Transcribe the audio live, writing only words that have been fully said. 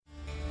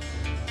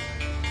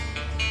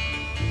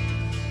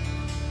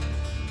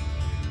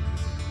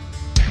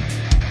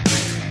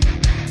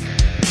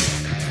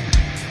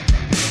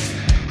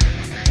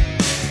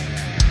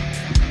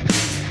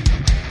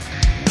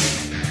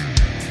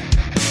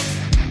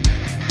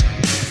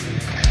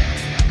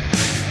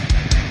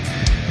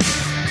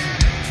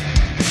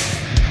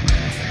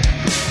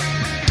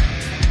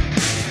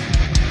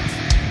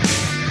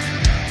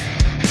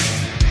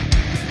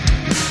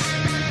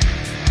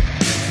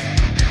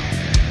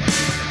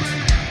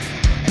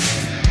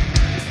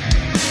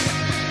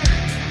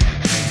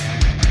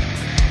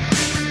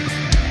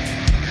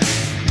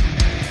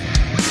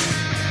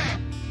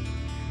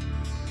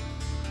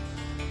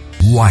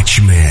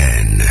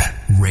Watchmen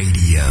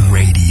Radio.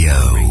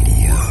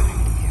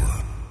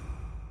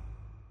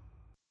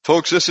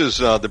 Folks, this is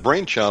the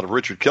brainchild of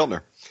Richard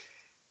Keltner.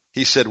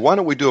 He said, why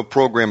don't we do a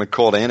program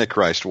called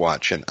Antichrist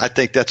Watch? And I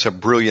think that's a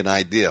brilliant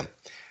idea.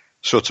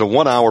 So it's a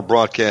 1-hour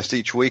broadcast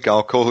each week.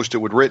 I'll co-host it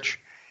with Rich.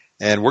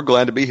 And we're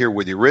glad to be here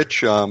with you.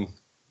 Rich, over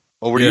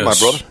to you, my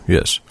brother.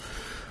 Yes.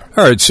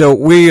 All right, so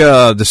we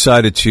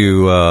decided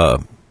to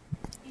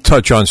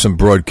touch on some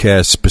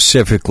broadcasts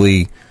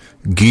specifically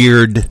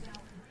geared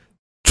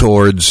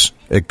towards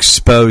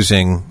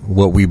exposing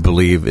what we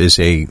believe is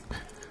a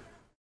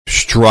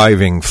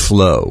striving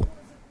flow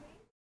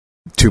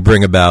to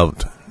bring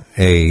about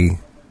a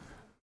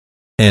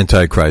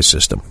antichrist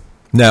system.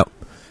 Now,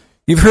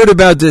 you've heard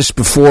about this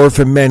before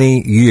for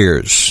many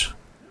years,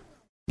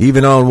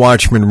 even on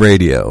Watchmen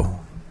Radio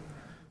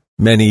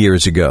many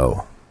years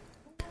ago.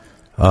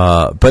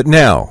 But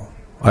now,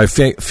 I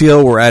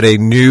feel we're at a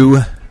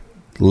new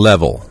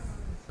level.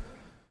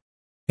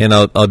 And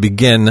I'll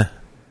begin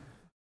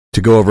to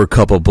go over a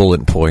couple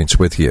bullet points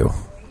with you.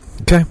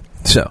 Okay?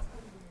 So,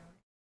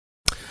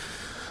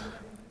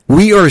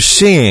 we are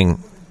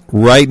seeing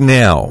right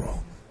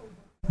now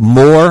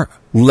more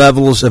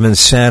levels of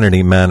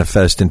insanity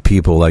manifest in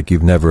people like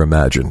you've never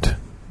imagined.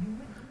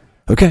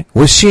 Okay?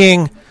 We're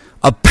seeing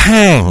a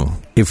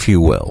pang, if you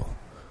will,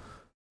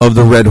 of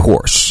the red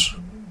horse.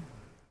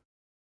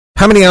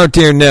 How many out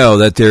there know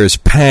that there's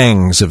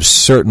pangs of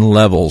certain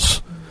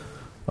levels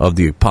of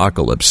the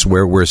apocalypse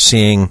where we're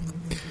seeing,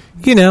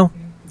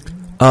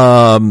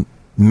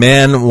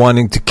 man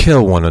wanting to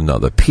kill one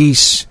another,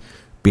 peace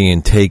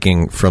being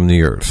taken from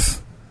the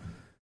earth?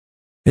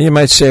 And you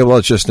might say, well,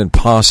 it's just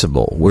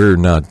impossible. We're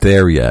not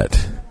there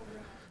yet.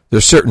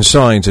 There's certain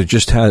signs that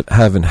just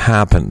haven't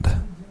happened.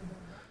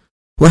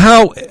 Well,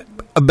 how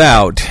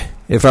about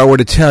if I were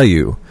to tell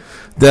you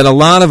that a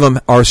lot of them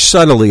are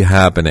subtly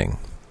happening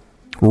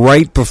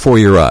right before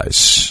your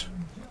eyes?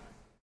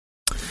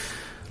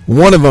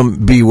 One of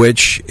them,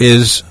 which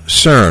is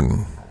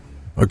CERN.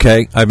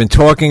 Okay, I've been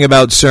talking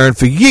about CERN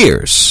for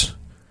years.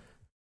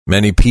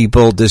 Many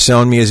people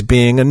disown me as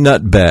being a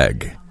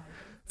nutbag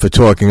for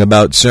talking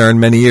about CERN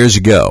many years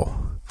ago.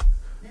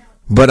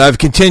 But I've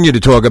continued to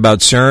talk about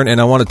CERN,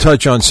 and I want to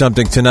touch on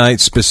something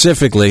tonight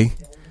specifically.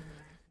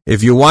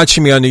 If you're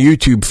watching me on the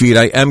YouTube feed,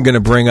 I am going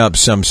to bring up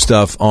some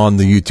stuff on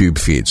the YouTube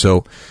feed.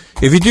 So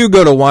if you do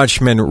go to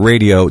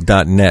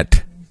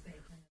WatchmenRadio.net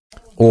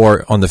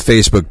or on the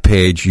Facebook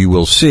page, you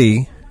will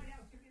see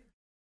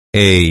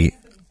a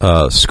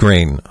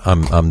screen.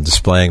 I'm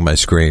displaying my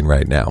screen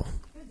right now.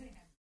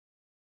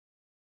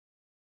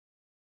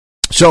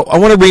 So I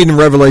want to read in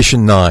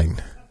Revelation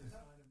 9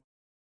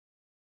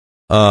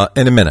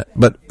 in a minute.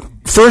 But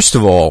first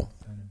of all,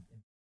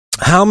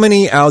 how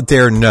many out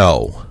there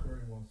know,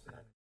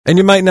 and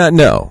you might not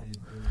know,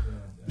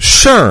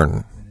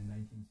 CERN,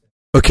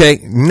 okay,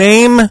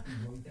 name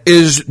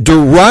is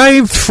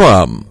derived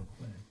from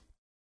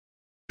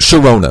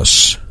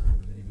Cernunnos.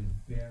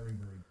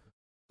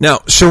 Now,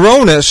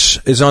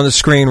 Cernunnos is on the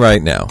screen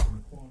right now.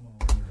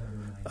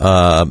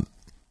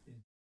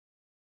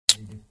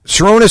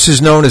 Cernunnos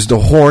is known as the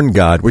Horn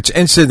God, which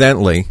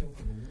incidentally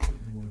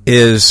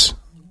is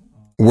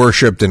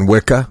worshipped in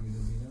Wicca,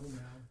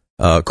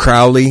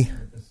 Crowley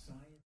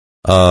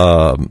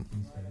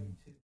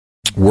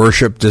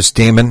worshipped this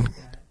demon.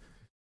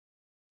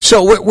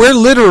 So we're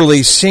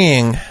literally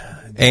seeing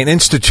an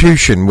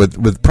institution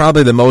with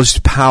probably the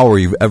most power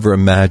you've ever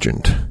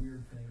imagined.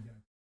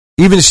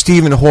 Even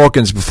Stephen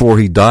Hawking, before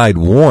he died,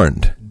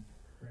 warned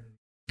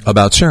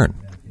about CERN,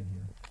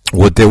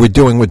 what they were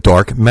doing with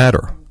dark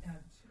matter.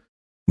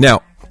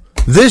 Now,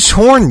 this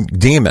horn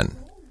demon,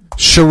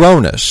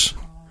 Cernunnos,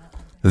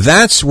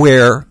 that's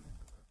where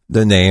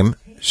the name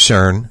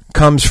CERN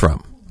comes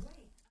from.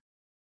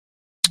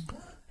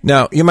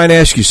 Now, you might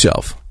ask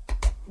yourself,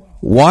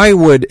 why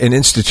would an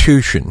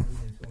institution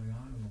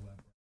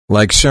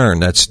like CERN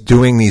that's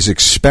doing these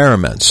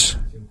experiments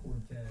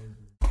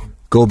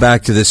go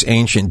back to this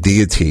ancient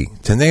deity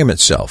to name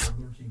itself?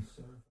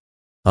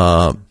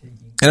 And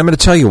I'm going to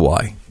tell you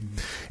why.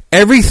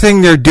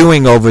 Everything they're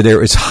doing over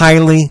there is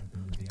highly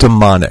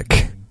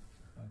demonic.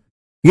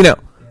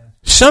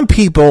 Some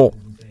people,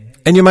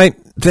 and you might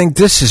think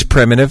this is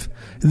primitive,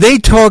 they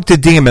talk to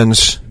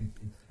demons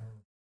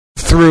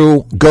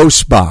through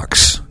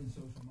Ghostbox.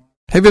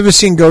 Have you ever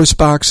seen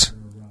Ghostbox?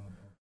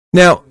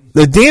 Now,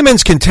 the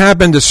demons can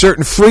tap into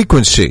certain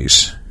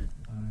frequencies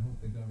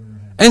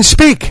and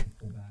speak.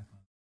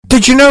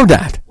 Did you know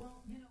that?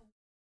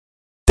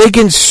 They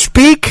can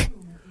speak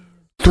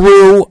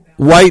through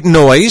white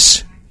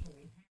noise,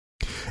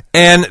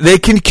 and they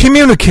can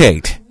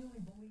communicate.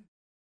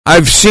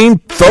 I've seen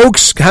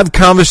folks have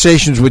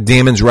conversations with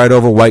demons right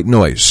over white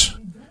noise.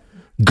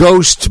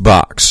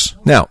 Ghostbox.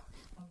 Now,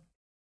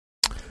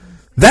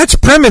 that's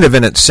primitive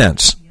in its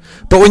sense.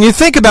 But when you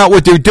think about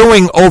what they're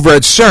doing over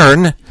at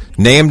CERN,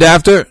 named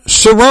after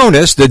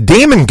Cernunnos, the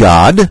demon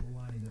god,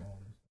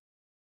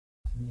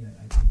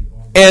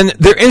 and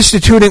they're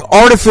instituting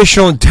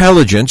artificial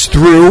intelligence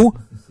through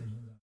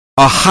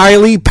a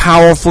highly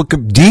powerful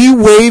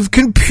D-Wave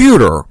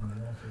computer,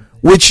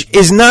 which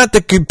is not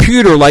the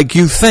computer like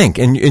you think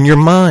in your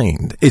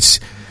mind. It's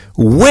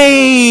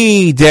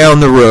way down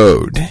the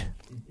road.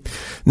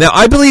 Now,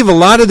 I believe a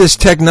lot of this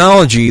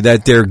technology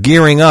that they're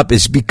gearing up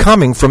is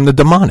becoming from the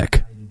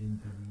demonic.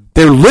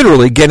 They're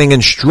literally getting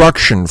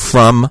instruction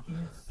from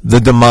the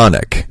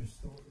demonic.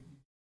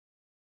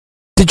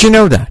 Did you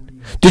know that?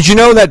 Did you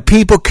know that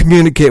people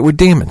communicate with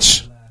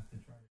demons?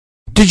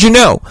 Did you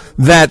know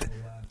that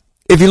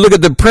if you look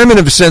at the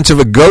primitive sense of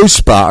a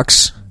ghost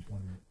box,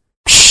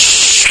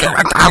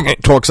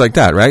 it talks like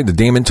that, right? The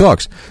demon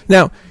talks.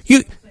 Now,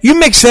 you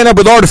mix that up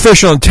with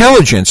artificial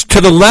intelligence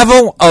to the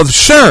level of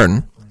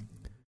CERN,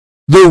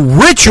 the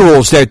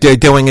rituals that they're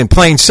doing in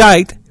plain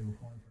sight.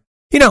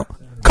 You know,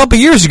 a couple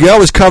of years ago, I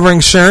was covering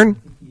CERN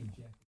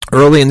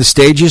early in the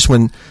stages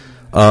when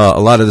a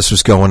lot of this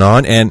was going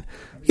on, and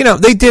you know,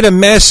 they did a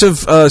massive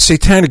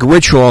satanic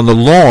ritual on the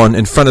lawn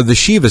in front of the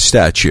Shiva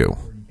statue.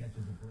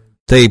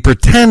 They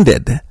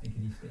pretended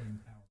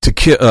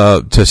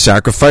to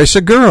sacrifice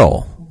a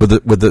girl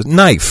with a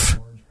knife.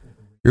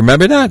 You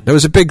remember that? That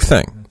was a big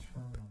thing.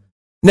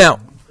 Now,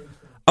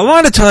 a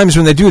lot of times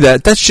when they do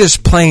that, that's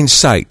just plain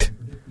sight.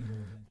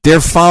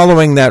 They're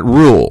following that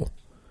rule,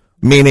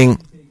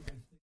 meaning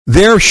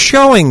they're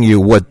showing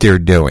you what they're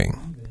doing.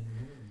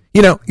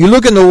 You know, you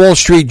look in the Wall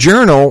Street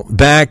Journal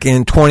back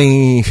in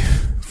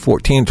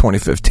 2014,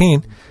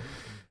 2015,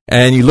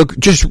 and you look,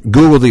 just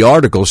Google the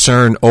article,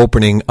 CERN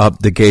opening up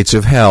the gates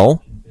of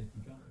hell.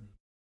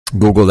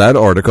 Google that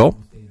article,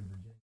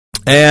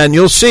 and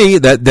you'll see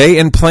that they,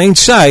 in plain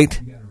sight,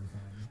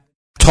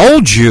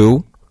 told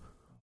you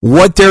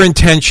what their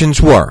intentions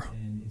were.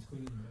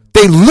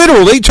 They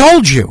literally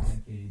told you.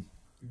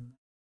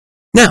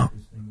 Now,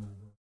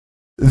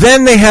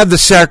 then they have the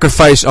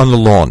sacrifice on the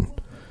lawn,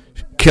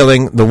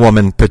 killing the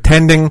woman,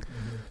 pretending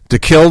to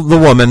kill the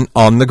woman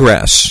on the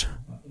grass.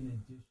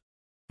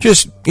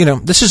 Just, you know,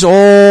 this is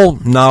all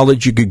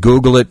knowledge. You could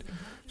Google it.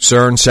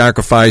 CERN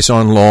sacrifice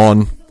on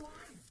lawn.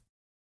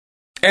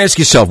 Ask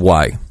yourself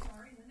why.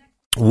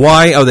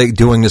 Why are they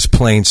doing this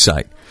plain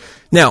sight?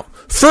 Now,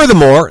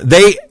 furthermore,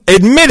 they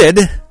admitted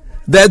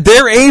that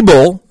they're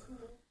able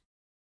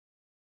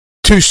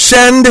to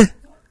send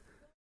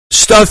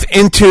stuff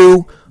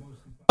into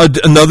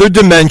another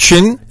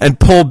dimension and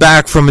pull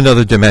back from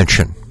another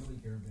dimension.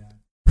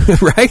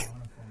 Right?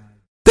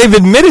 They've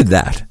admitted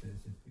that.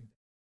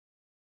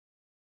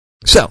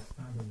 So,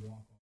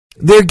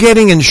 they're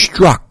getting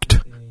instruct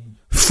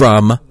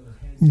from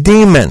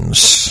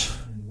demons.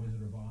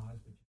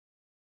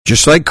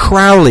 Just like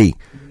Crowley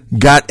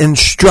got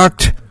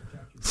instruct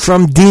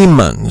from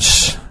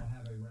demons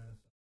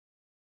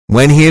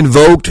when he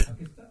invoked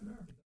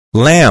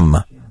Lamb,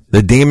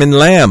 the demon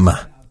Lamb.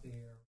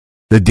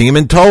 The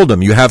demon told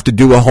him, you have to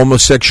do a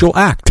homosexual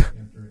act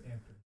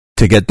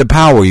to get the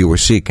power you were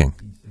seeking.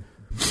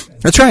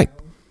 That's right.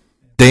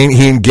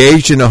 He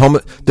engaged in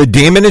the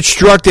demon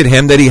instructed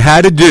him that he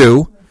had to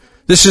do.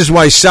 This is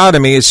why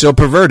sodomy is so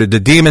perverted.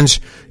 The demons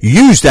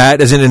use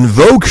that as an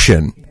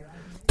invocation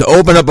to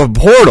open up a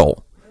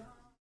portal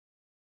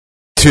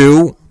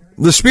to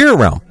the spirit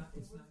realm.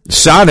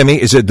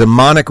 Sodomy is a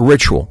demonic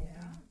ritual.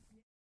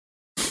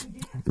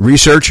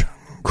 Research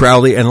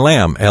Crowley and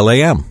Lamb,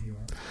 L-A-M.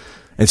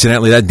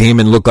 Incidentally, that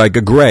demon looked like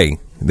a gray,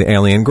 the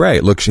alien gray.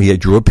 It looks, he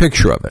drew a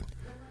picture of it.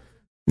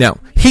 Now,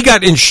 he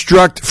got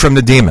instruct from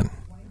the demon.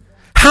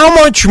 How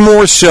much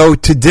more so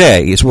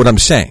today is what I'm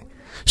saying.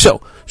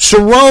 So,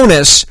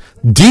 Saronis,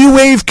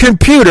 D-Wave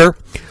computer,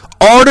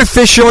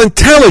 artificial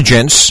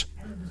intelligence,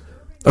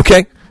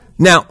 okay?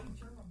 Now,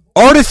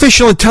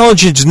 artificial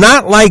intelligence,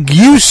 not like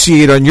you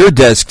see it on your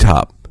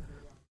desktop.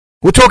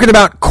 We're talking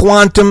about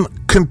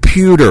quantum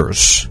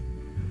computers.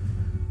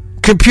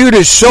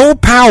 Computers so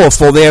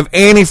powerful they have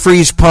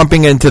antifreeze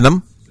pumping into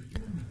them,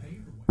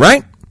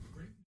 right?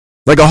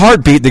 Like a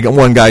heartbeat,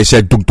 one guy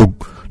said, duk, duk,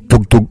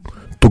 duk, duk,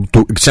 duk,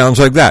 duk. It sounds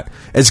like that.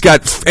 It's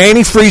got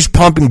antifreeze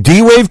pumping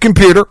D-Wave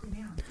computer,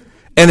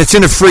 and it's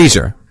in a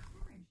freezer.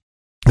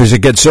 Because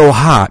it gets so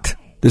hot,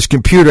 this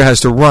computer has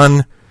to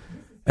run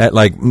at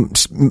like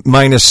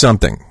minus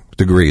something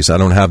degrees. I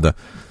don't have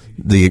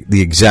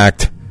the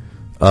exact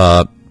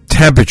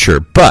temperature,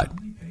 but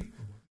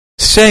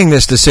saying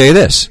this to say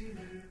this.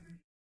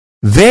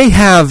 They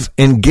have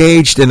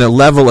engaged in a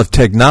level of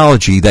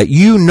technology that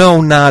you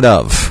know not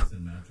of.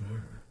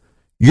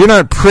 You're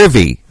not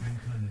privy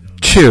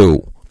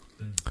to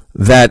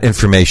that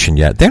information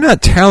yet. They're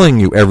not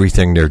telling you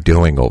everything they're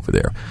doing over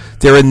there.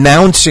 They're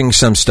announcing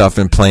some stuff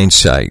in plain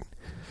sight.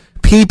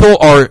 People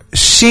are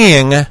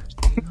seeing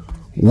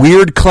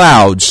weird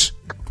clouds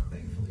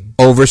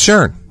over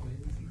CERN.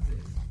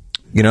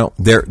 You know,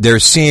 they're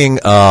seeing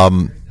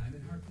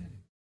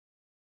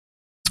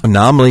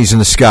anomalies in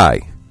the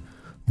sky.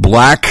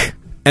 Black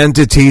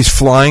entities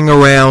flying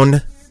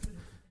around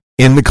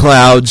in the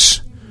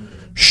clouds,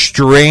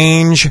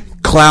 strange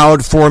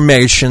cloud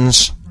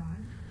formations.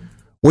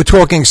 We're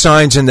talking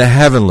signs in the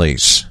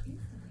heavenlies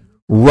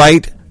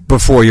right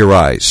before your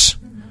eyes.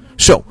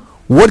 So,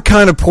 what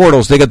kind of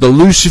portals? They got the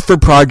Lucifer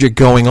Project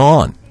going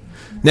on.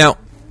 Now,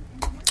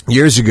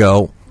 years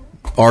ago,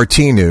 RT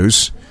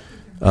News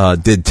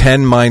did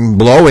 10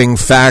 mind-blowing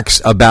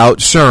facts about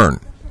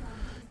CERN.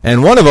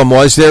 And one of them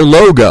was their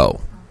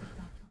logo.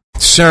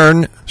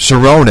 CERN,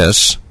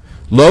 Ceronis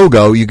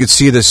logo, you could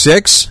see the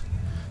 6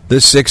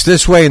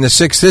 this way, and the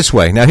 6 this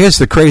way. Now, here's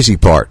the crazy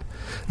part.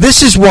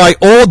 This is why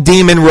all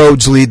demon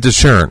roads lead to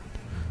CERN.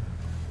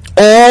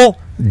 All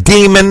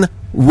demon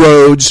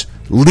roads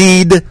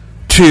lead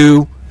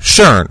to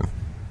CERN.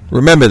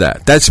 Remember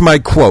that. That's my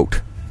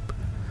quote.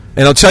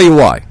 And I'll tell you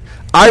why.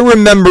 I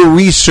remember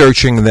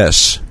researching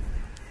this.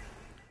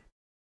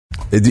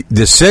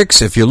 The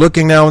 6, if you're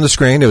looking now on the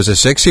screen, there was a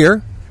 6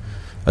 here,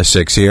 a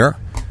 6 here,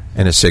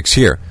 and a 6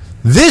 here.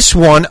 This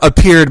one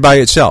appeared by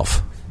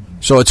itself.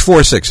 So it's 4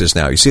 6s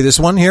now. You see this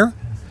one here?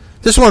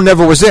 This one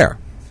never was there.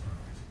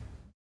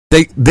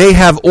 They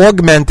have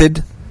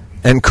augmented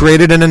and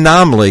created an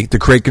anomaly to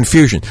create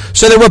confusion.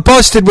 So they were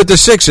busted with the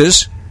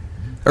 6s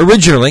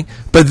originally,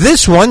 but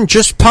this one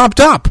just popped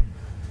up.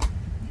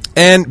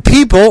 And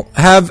people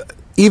have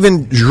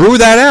even drew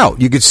that out.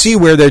 You could see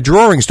where their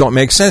drawings don't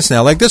make sense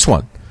now, like this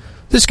one.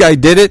 This guy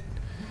did it,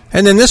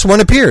 and then this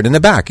one appeared in the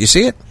back. You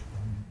see it?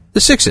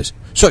 The 6s.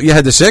 So you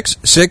had the 6,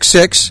 6,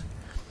 6,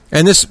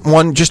 and this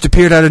one just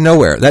appeared out of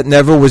nowhere. That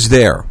never was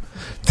there.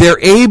 They're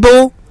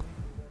able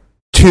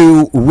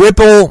to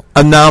ripple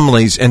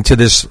anomalies into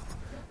this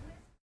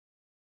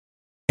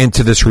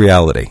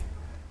reality.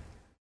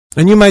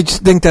 And you might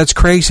think that's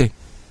crazy.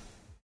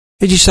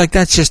 It's just like,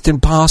 that's just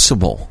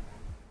impossible.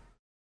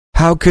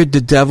 How could the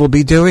devil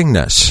be doing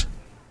this?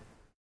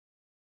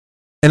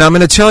 And I'm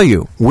going to tell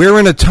you, we're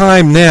in a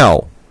time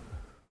now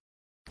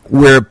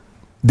where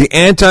the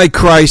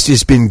Antichrist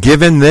has been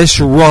given this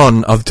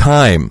run of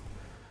time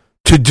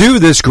to do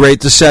this great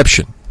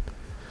deception.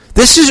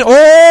 This is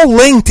all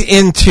linked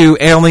into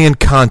alien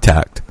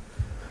contact.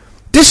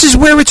 This is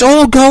where it's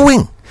all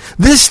going.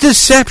 This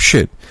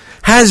deception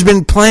has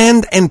been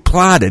planned and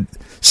plotted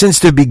since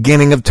the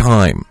beginning of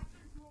time.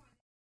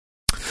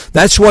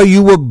 That's why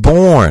you were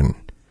born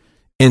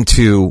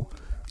into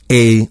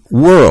a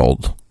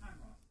world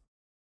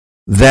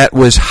that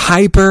was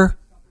hyper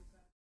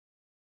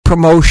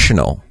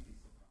promotional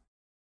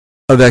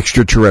of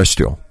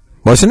extraterrestrial,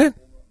 wasn't it?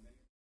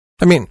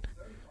 I mean,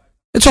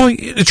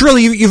 it's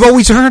really you've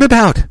always heard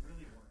about.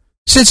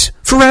 Since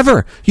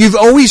forever, you've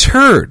always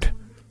heard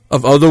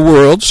of other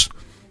worlds,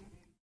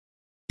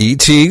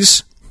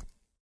 ETs,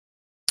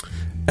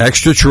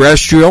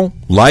 extraterrestrial,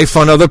 life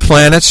on other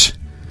planets,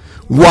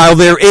 while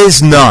there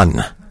is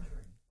none.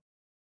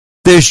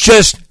 There's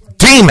just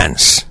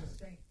demons.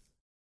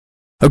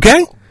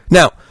 Okay?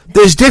 Now,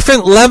 there's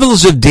different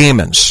levels of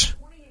demons.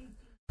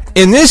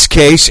 In this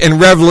case, in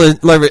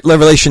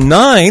Revelation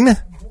 9,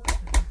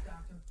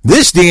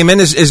 this demon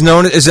is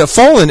known as a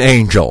fallen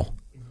angel.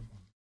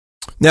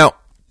 Now,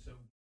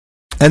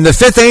 and the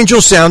 5th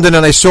angel sounded,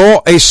 and I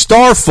saw a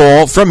star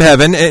fall from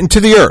heaven into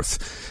the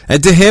earth.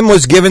 And to him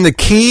was given the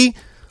key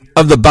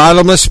of the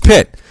bottomless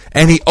pit.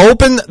 And he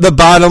opened the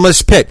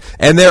bottomless pit,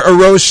 and there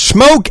arose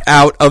smoke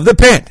out of the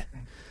pit,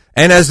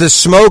 and as the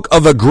smoke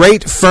of a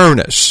great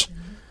furnace.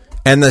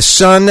 And the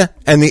sun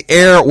and the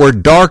air were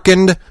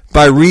darkened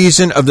by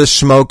reason of the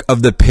smoke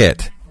of the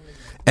pit.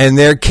 And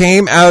there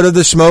came out of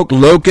the smoke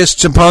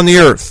locusts upon the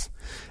earth,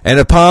 and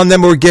upon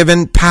them were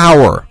given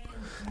power,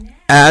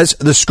 as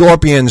the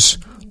scorpions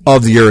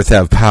of the earth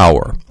have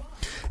power.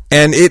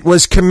 And it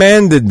was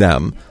commanded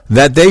them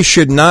that they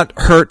should not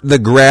hurt the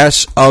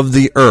grass of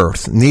the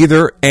earth,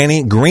 neither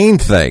any green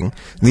thing,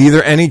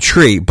 neither any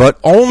tree, but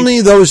only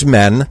those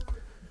men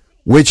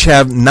which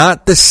have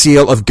not the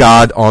seal of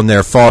God on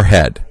their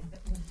forehead.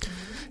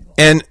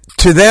 And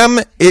to them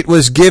it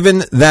was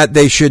given that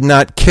they should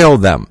not kill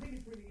them,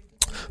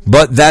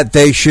 but that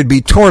they should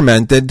be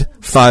tormented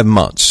 5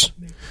 months.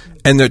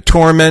 And their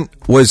torment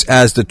was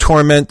as the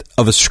torment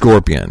of a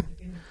scorpion,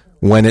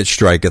 when it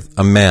striketh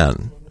a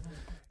man.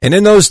 And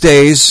in those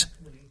days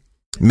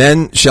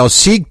men shall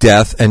seek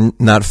death and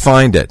not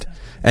find it,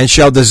 and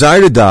shall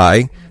desire to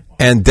die,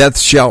 and death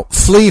shall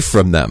flee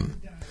from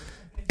them.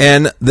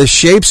 And the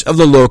shapes of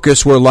the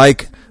locusts were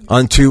like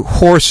unto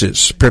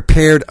horses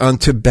prepared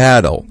unto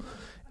battle,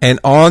 and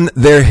on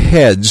their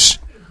heads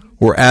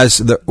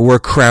were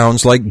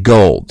crowns like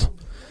gold,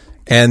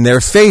 and their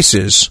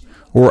faces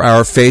were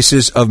our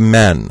faces of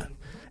men,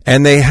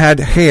 and they had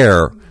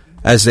hair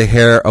as the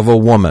hair of a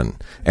woman,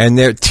 and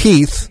their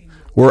teeth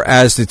were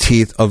as the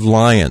teeth of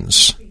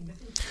lions.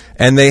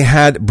 And they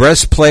had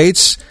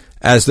breastplates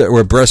as there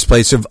were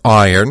breastplates of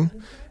iron,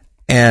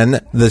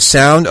 and the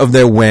sound of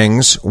their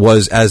wings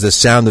was as the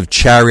sound of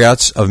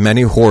chariots of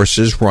many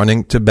horses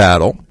running to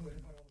battle.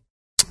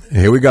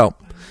 Here we go.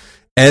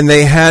 And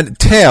they had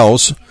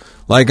tails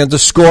like unto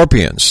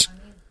scorpions,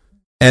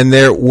 and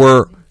there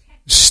were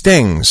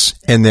stings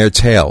in their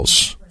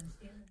tails.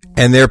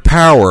 And their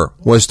power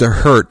was to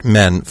hurt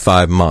men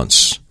 5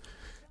 months.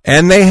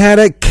 And they had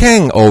a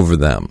king over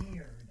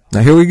them.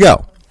 Now here we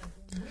go.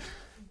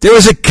 There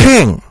was a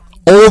king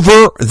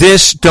over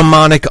this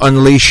demonic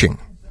unleashing,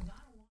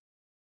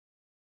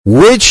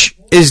 which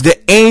is the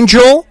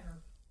angel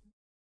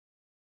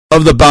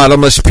of the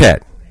bottomless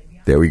pit.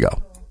 There we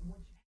go.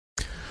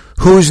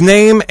 Whose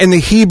name in the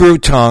Hebrew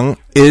tongue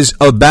is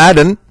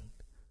Abaddon,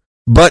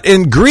 but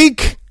in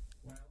Greek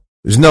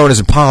is known as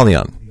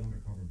Apollyon.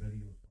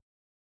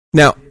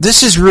 Now,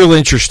 this is real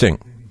interesting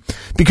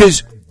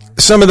because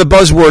some of the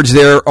buzzwords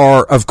there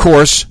are, of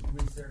course,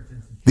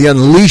 the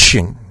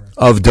unleashing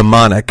of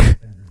demonic.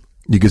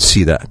 You could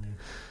see that.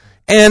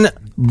 And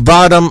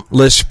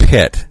bottomless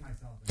pit.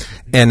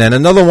 And then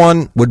another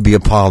one would be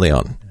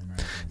Apollyon.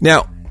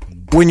 Now,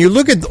 when you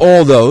look at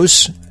all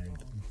those,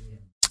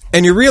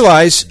 and you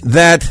realize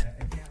that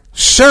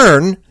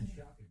CERN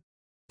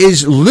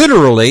is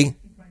literally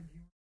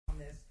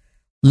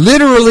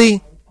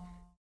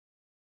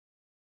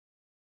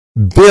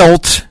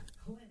built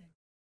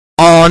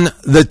on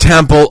the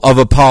Temple of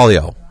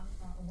Apollo.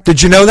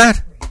 Did you know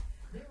that?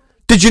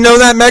 Did you know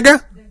that,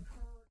 Mega?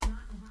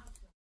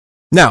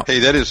 Now, hey,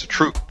 that is the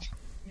truth.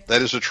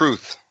 That is the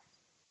truth.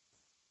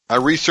 I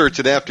researched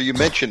it after you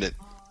mentioned it,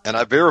 and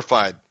I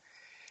verified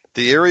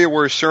the area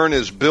where CERN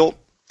is built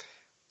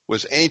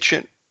was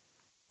ancient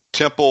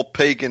temple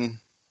pagan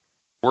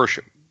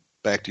worship.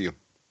 Back to you.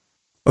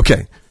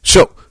 Okay,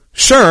 so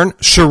CERN,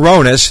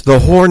 Cernunnos, the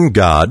horn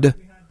god,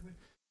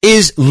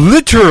 is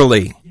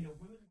literally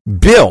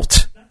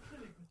built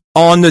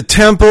on the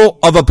Temple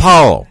of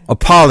Apollo,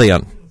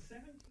 Apollyon.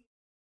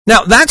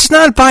 Now, that's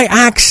not by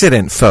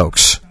accident,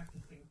 folks.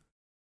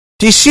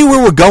 Do you see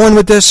where we're going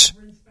with this?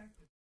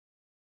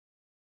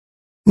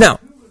 Now,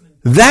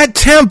 that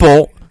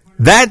temple,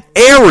 that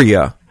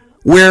area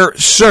where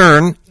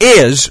CERN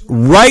is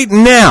right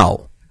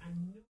now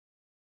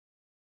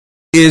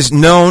is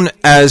known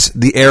as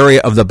the area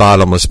of the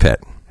bottomless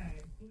pit.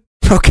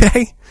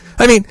 Okay?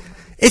 I mean,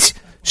 it's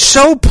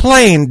so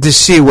plain to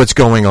see what's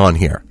going on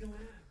here.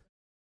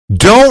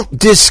 Don't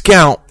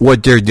discount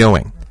what they're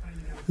doing.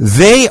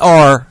 They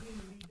are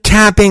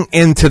tapping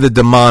into the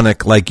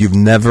demonic like you've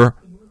never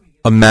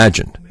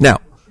imagined. Now,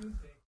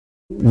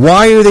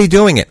 why are they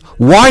doing it?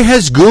 Why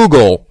has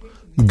Google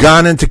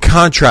gone into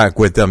contract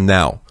with them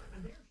now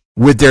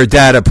with their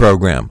data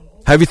program?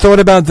 Have you thought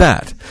about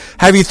that?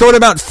 Have you thought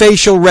about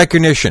facial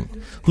recognition?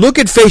 Look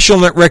at facial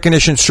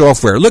recognition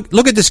software.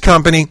 Look at this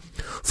company,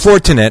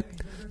 Fortinet.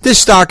 This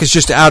stock is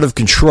just out of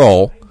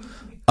control.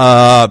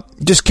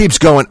 Just keeps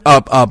going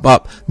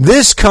up.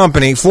 This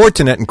company,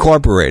 Fortinet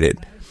Incorporated,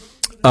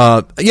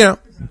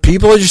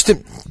 people are just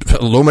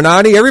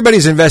Illuminati.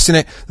 Everybody's investing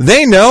in it.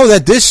 They know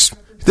that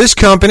this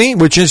company,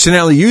 which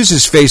incidentally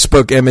uses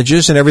Facebook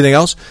images and everything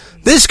else,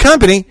 this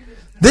company,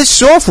 this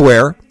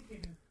software,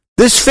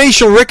 this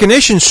facial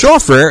recognition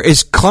software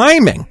is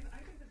climbing,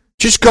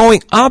 just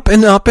going up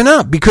and up and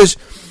up because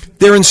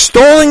they're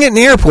installing it in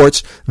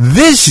airports.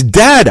 This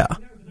data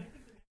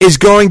is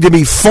going to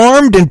be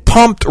farmed and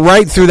pumped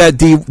right through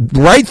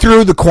right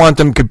through the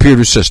quantum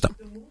computer system.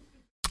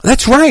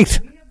 That's right.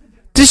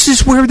 This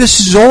is where this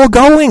is all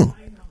going.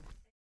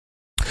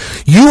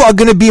 You are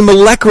going to be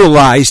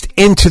molecularized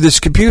into this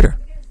computer.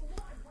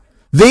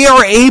 They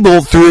are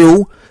able,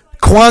 through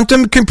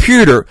quantum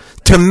computer,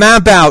 to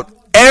map out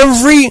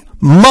every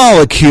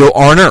molecule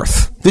on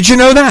Earth. Did you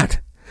know that?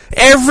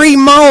 Every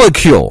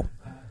molecule.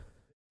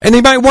 And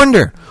you might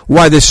wonder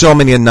why there's so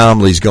many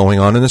anomalies going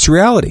on in this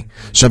reality.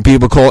 Some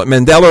people call it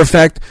Mandela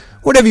effect,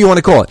 whatever you want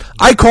to call it.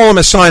 I call them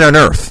a sign on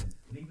Earth.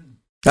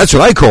 That's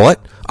what I call it.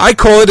 I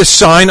call it a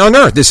sign on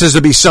Earth. This is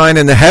to be sign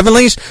in the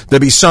heavenlies. There'll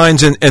be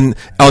signs on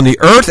the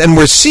Earth, and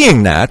we're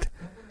seeing that.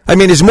 I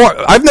mean, it's more.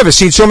 I've never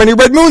seen so many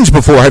red moons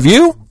before. Have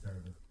you?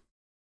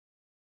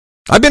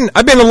 I've been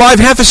alive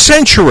half a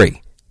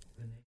century.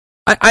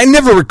 I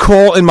never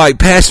recall in my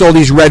past all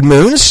these red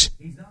moons.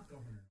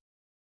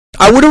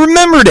 I would have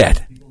remembered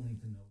it.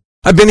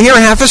 I've been here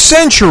half a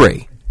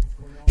century.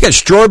 You got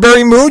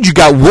strawberry moons, you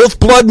got wolf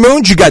blood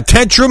moons, you got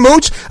tetra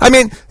moons. I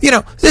mean,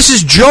 this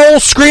is Joel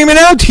screaming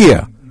out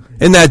here.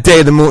 In that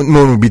day, the moon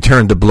will be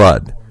turned to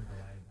blood.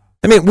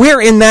 I mean,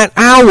 we're in that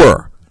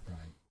hour.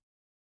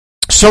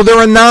 So there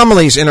are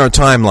anomalies in our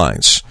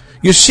timelines.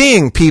 You're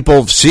seeing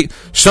people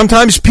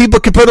sometimes people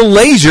can put a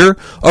laser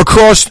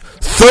across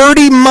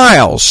 30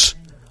 miles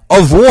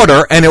of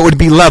water and it would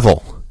be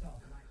level.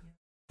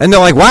 And they're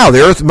like, wow,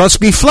 the Earth must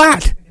be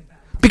flat.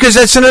 Because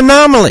that's an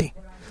anomaly.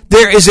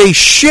 There is a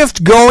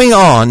shift going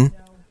on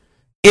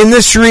in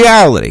this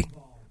reality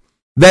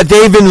that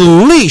they've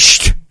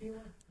unleashed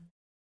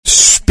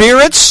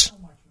spirits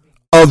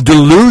of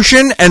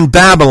delusion and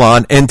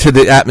Babylon into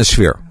the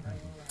atmosphere.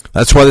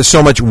 That's why there's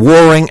so much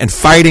warring and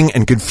fighting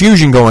and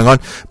confusion going on.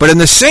 But in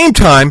the same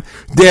time,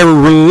 they're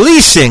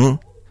releasing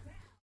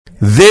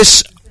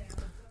this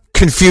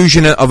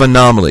confusion of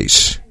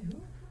anomalies.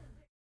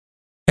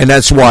 And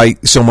that's why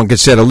someone could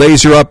set a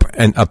laser up,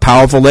 and a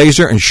powerful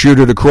laser, and shoot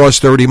it across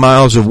 30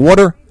 miles of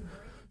water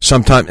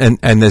sometime,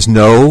 and there's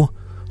no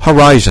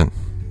horizon.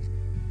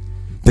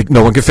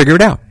 No one can figure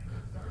it out.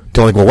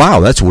 They're like, well, wow,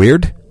 that's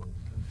weird.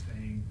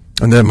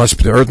 And then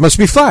the Earth must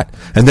be flat.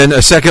 And then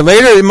a second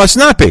later, it must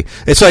not be.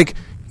 It's like,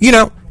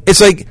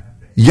 it's like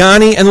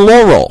Yanni and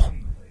Laurel.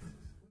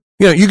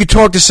 You could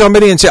talk to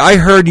somebody and say, I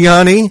heard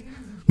Yanni.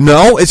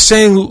 No, it's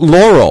saying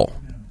Laurel.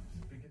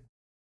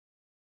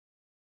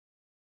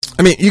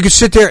 I mean, you could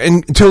sit there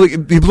until you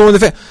blow in the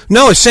face.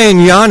 No, it's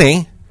saying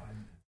Yanni.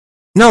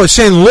 No, it's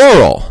saying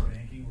Laurel.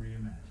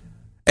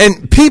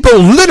 And people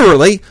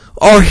literally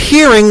are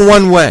hearing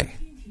one way.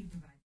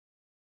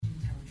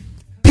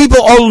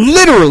 People are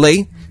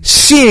literally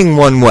seeing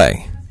one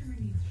way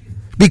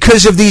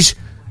because of these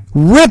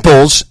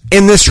ripples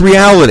in this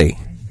reality.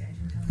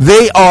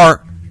 They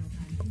are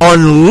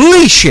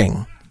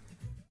unleashing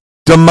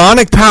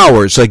demonic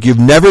powers like you've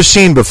never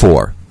seen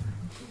before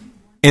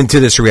into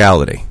this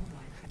reality.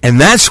 And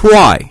that's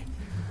why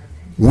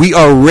we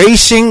are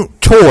racing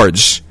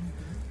towards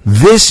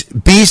this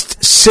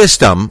beast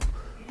system,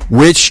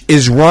 which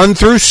is run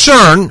through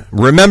CERN.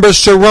 Remember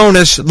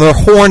Cernunnos, the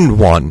horned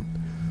one.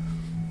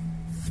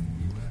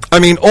 I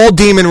mean, all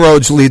demon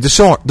roads lead to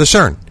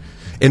CERN,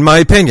 in my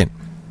opinion.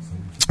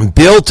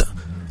 Built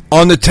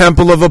on the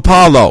Temple of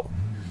Apollo,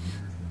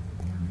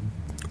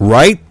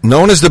 right?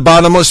 Known as the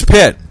bottomless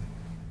pit.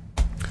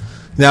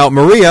 Now,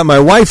 Maria, my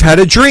wife, had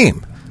a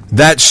dream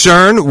that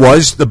CERN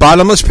was the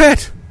bottomless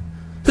pit.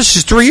 This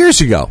is 3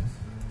 years ago.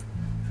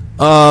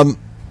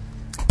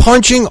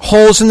 Punching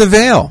holes in the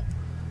veil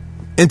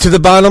into the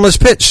bottomless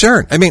pit,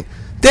 CERN. I mean,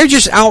 they're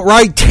just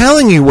outright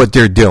telling you what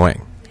they're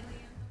doing.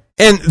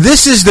 And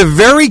this is the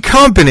very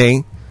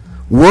company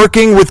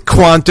working with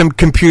quantum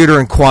computer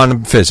and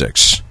quantum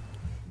physics.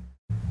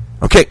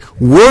 Okay,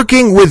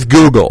 working with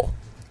Google.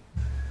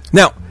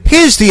 Now,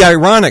 here's the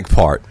ironic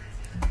part.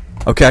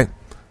 Okay,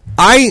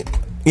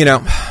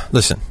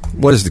 listen,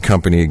 what is the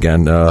company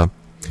again?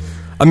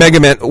 Omega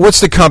Man.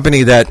 What's the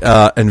company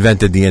that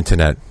invented the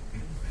internet?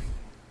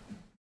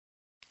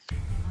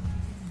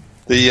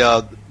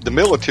 The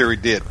military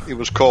did. It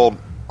was called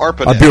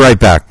ARPANET. I'll be right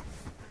back.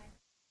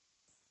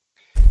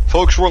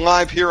 Folks, we're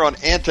live here on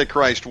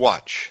Antichrist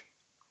Watch.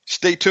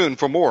 Stay tuned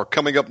for more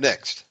coming up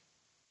next.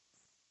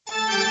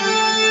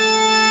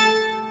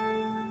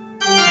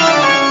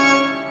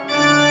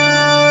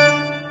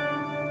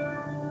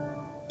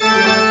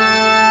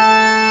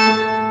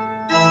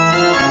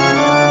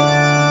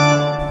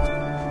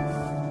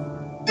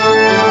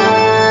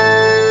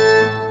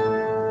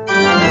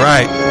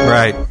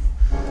 Right.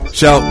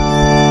 So,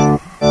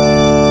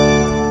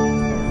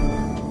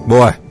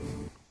 boy.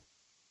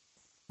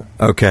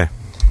 Okay.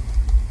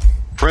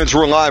 Friends,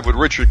 we're live with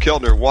Richard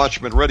Keltner,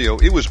 Watchman Radio.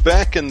 It was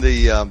back in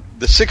the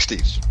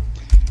 60s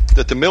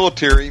that the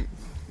military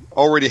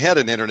already had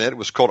an internet. It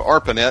was called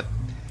ARPANET.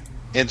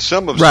 And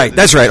some of Right,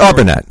 that's right,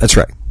 ARPANET. That's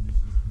right.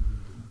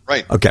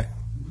 Right. Okay.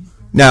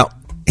 Now,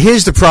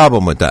 here's the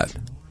problem with that.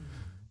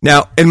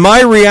 Now, in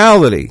my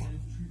reality,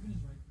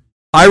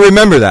 I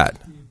remember that.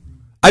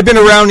 I've been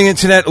around the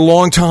internet a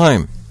long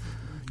time.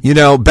 You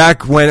know,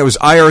 back when it was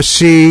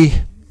IRC,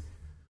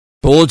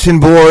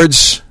 bulletin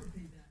boards.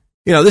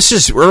 You know, this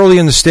is early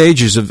in the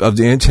stages of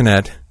the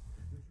internet.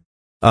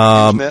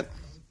 Internet?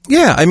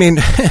 Yeah, I mean,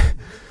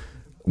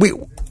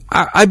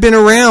 I've been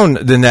around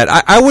the net.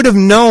 I would have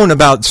known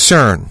about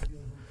CERN.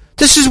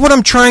 This is what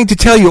I'm trying to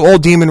tell you. All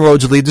demon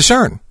roads lead to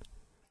CERN.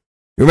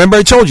 Remember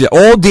I told you,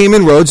 all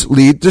demon roads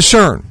lead to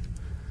CERN.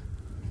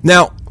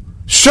 Now,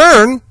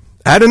 CERN,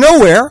 out of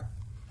nowhere,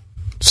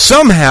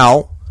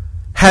 somehow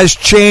has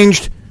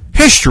changed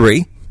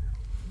history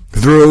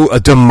through a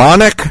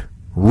demonic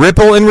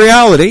ripple in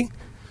reality,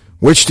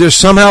 which they're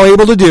somehow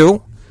able to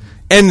do,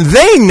 and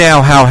they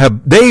now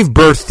they've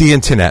birthed the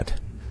internet.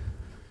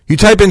 You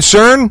type in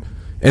CERN,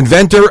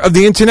 inventor of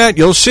the internet,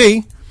 you'll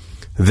see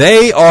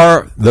they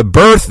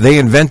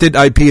invented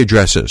IP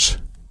addresses.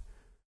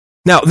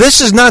 Now,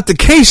 this is not the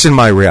case in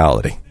my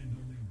reality.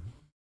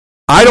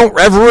 I don't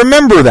ever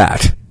remember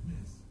that.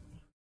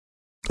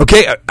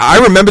 Okay, I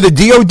remember the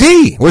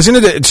DOD. Wasn't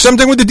it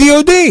something with the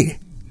DOD?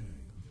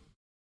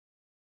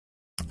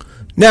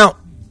 Now,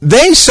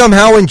 they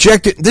somehow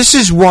injected... This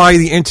is why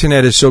the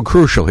internet is so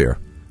crucial here.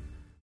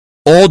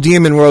 All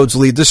demon roads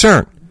lead to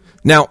CERN.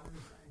 Now,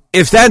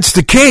 if that's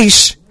the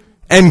case,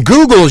 and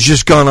Google has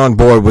just gone on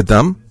board with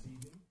them,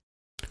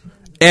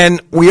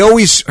 and we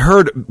always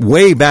heard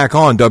way back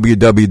on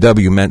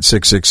www meant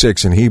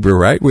 666 in Hebrew,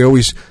 right? We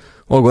always...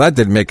 Well, that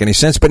didn't make any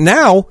sense. But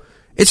now,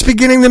 it's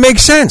beginning to make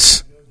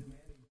sense.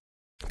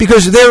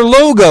 Because their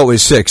logo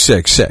is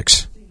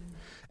 666.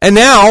 And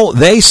now,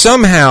 they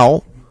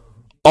somehow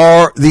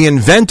are the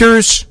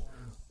inventors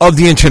of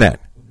the internet.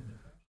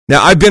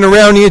 Now, I've been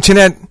around the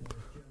internet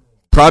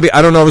probably,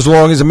 I don't know as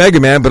long as a Mega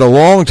Man, but a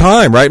long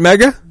time, right,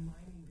 Mega?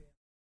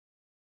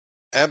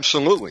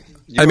 Absolutely.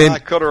 You and I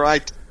cut our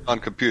IT on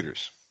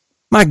computers.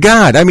 My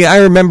God, I mean, I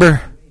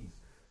remember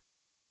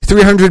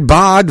 300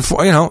 baud,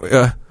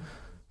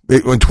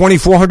 when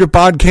 2400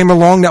 baud came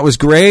along, that was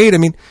great. I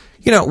mean,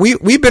 you know,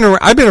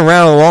 I've been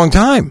around a long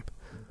time.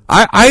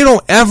 I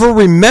don't ever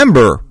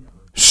remember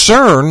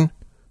CERN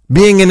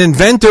being an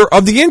inventor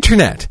of the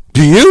internet.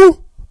 Do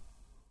you?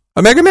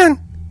 A Mega Man?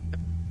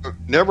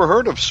 Never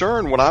heard of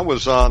CERN when I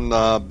was on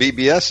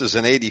BBS's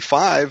in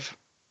 85.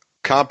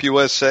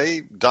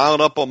 CompUSA,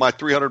 dialing up on my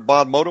 300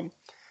 baud modem.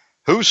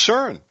 Who's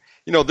CERN?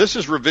 You know, this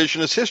is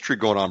revisionist history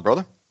going on,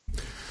 brother.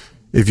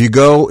 If you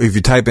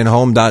type in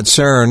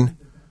home.cern,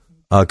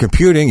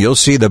 computing, you'll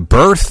see the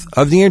birth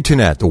of the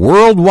Internet, the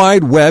World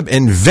Wide Web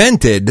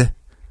invented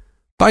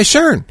by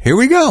CERN. Here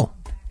we go.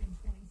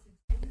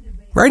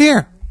 Right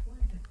here.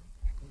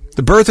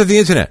 The birth of the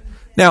Internet.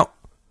 Now,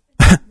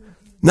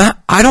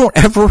 I don't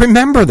ever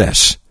remember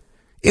this.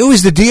 It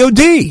was the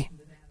DOD.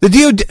 The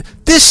DOD.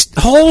 This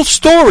whole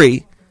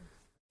story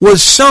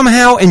was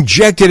somehow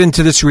injected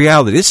into this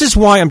reality. This is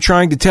why I'm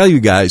trying to tell you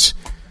guys.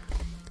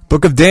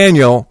 Book of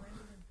Daniel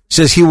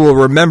says he will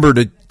remember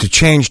to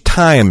change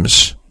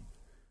times.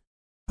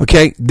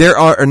 Okay? There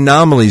are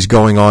anomalies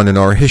going on in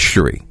our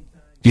history.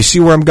 Do you see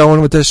where I'm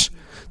going with this?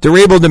 They're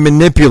able to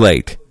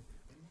manipulate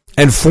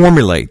and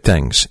formulate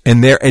things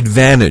in their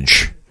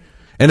advantage.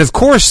 And of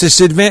course, this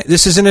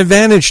is an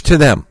advantage to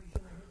them.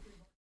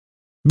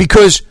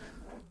 Because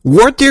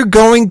what they're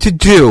going to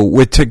do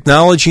with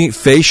technology,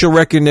 facial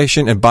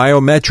recognition, and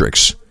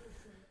biometrics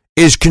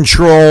is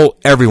control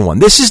everyone.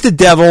 This is the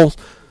devil's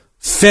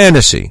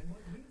fantasy,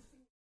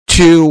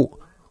 to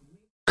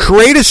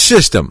create a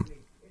system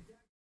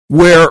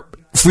where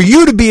for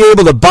you to be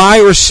able to buy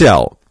or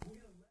sell,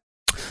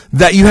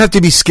 that you have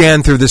to be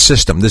scanned through the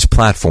system, this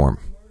platform.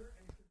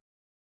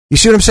 You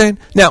see what I'm saying?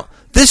 Now,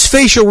 this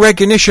facial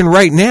recognition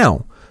right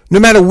now, no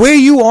matter where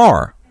you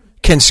are,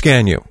 can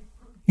scan you.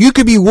 You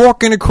could be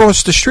walking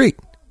across the street.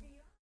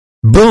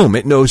 Boom,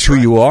 it knows who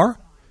you are.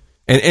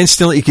 And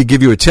instantly it could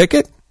give you a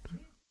ticket.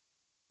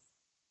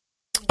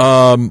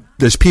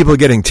 There's people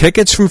getting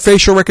tickets from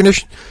facial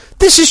recognition.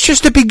 This is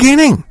just the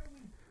beginning.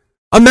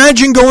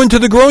 Imagine going to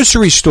the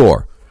grocery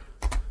store.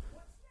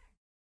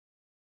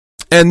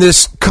 And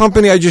this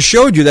company I just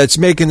showed you that's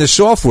making the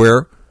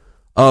software,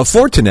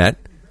 Fortinet,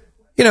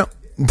 you know,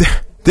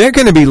 they're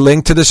going to be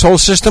linked to this whole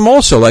system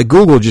also, like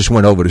Google just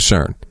went over to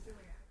CERN.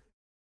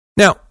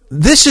 Now,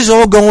 this is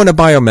all going to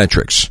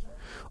biometrics,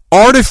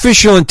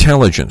 artificial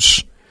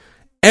intelligence.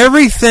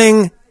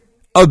 Everything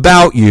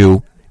about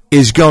you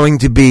is going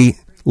to be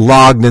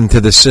logged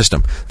into the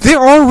system. They're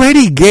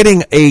already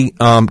getting a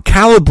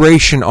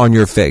calibration on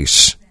your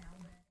face.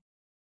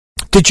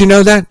 Did you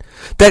know that?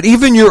 That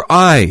even your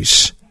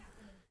eyes,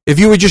 if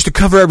you were just to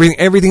cover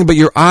everything but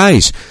your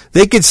eyes,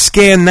 they could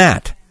scan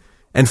that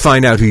and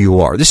find out who you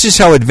are. This is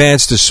how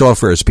advanced the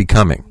software is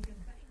becoming.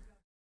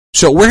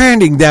 So we're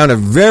heading down a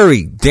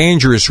very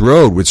dangerous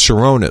road with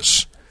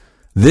Cernunnos,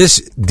 this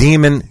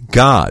demon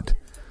god,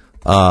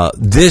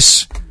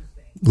 this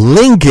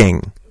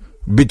linking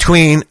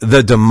between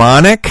the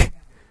demonic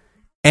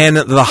and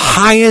the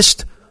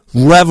highest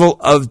level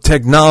of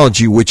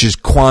technology, which is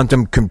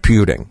quantum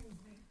computing.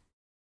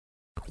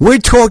 We're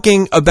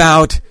talking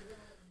about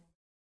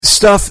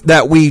stuff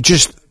that we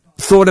just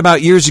thought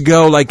about years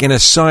ago, like in a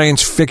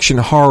science fiction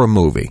horror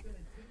movie.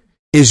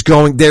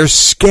 There's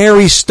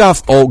scary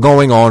stuff all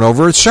going on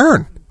over at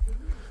CERN.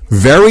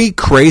 Very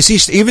crazy.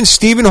 Even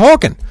Stephen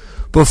Hawking,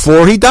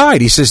 before he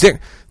died, he says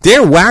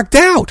they're whacked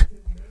out.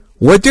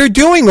 What they're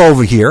doing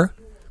over here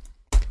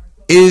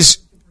is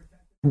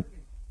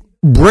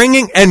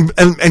bringing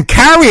and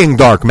carrying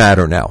dark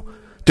matter now.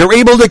 They're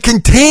able to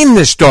contain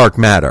this dark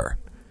matter.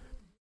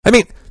 I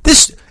mean,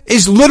 this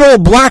is literal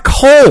black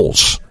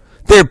holes.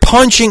 They're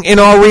punching in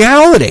our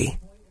reality.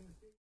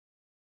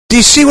 Do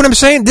you see what I'm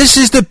saying? This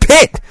is the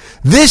pit.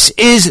 This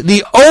is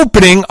the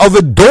opening of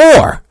a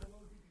door.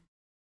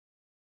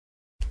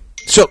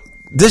 So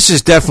this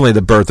is definitely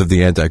the birth of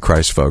the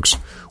Antichrist, folks.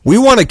 We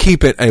want to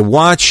keep it a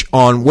watch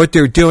on what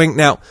they're doing.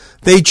 Now,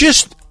 they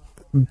just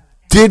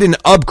did an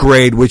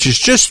upgrade, which has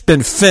just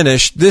been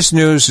finished. This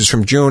news is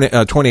from June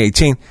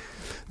 2018.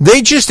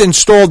 They just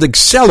installed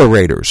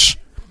accelerators.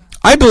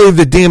 I believe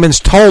the demons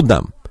told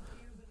them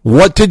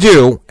what to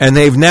do, and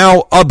they've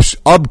now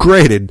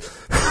upgraded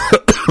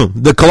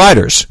the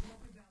colliders.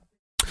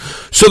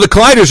 So the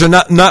colliders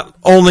are not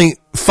only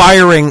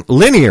firing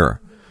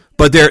linear,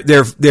 but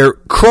they're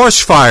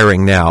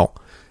cross-firing now,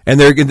 and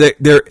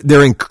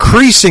they're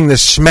increasing the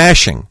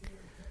smashing.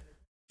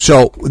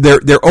 So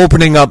they're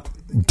opening up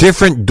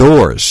different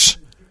doors.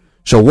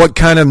 So what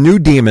kind of new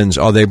demons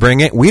are they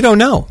bringing? We don't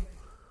know.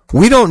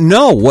 We don't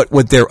know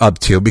what they're up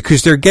to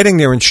because they're getting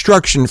their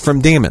instruction from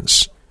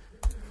demons.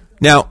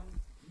 Now,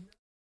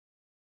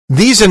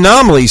 these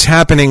anomalies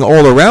happening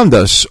all around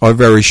us are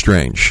very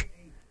strange.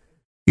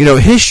 You know,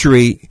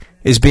 history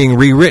is being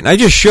rewritten. I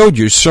just showed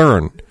you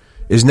CERN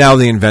is now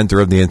the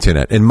inventor of the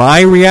Internet. In my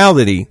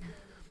reality,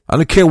 I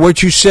don't care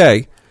what you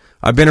say,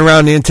 I've been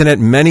around the Internet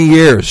many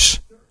years.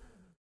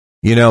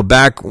 You know,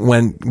 back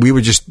when we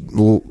were just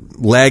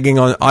lagging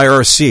on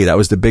IRC. That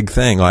was the big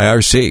thing,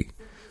 IRC.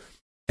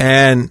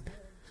 And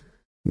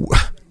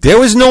there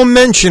was no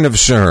mention of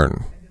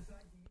CERN.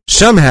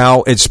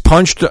 Somehow it's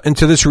punched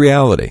into this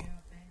reality.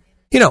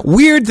 You know,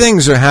 weird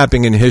things are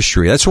happening in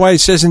history. That's why it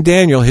says in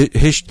Daniel,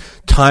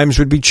 times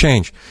would be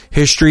changed.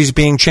 History's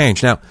being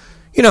changed. Now,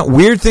 you know,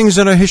 weird things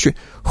in our history.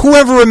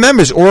 Whoever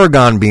remembers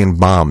Oregon being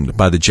bombed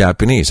by the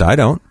Japanese? I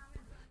don't.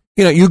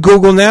 You know, you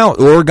Google now,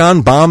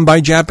 Oregon bombed by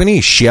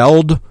Japanese,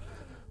 shelled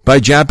by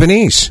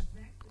Japanese.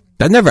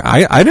 I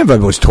never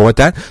was taught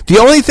that. The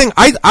only thing,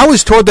 I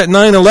was taught that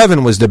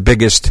 9/11 was the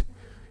biggest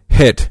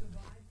hit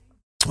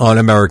on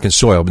American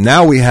soil. But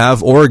now we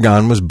have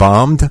Oregon was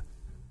bombed,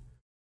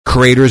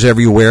 craters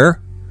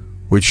everywhere,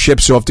 with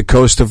ships off the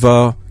coast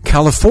of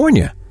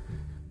California.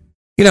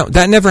 You know,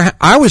 that never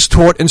I was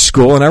taught in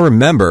school, and I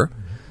remember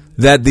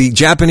that the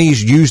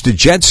Japanese used the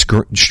jet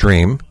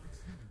stream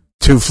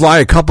to fly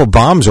a couple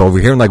bombs over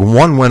here, and like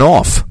one went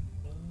off.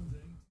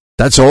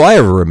 That's all I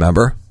ever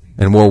remember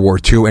in World War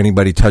II,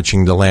 anybody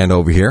touching the land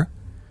over here.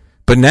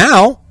 But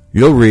now,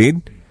 you'll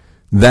read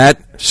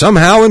that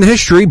somehow in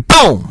history,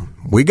 boom,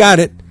 we got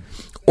it.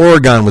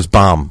 Oregon was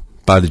bombed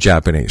by the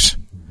Japanese.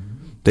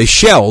 They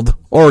shelled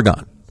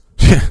Oregon.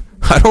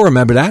 I don't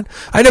remember that.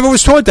 I never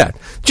was taught that.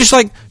 Just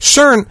like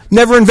CERN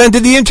never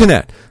invented the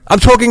internet. I'm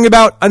talking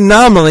about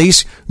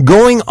anomalies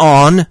going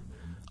on.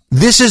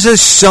 This is a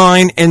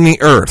sign in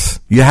the earth.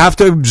 You have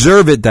to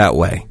observe it that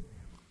way.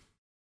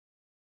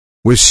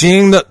 We're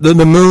seeing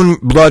the moon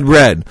blood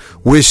red.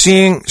 We're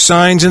seeing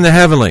signs in the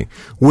heavenly.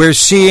 We're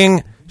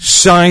seeing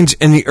signs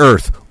in the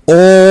earth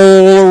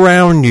all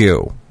around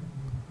you.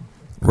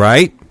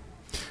 Right?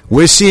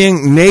 We're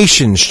seeing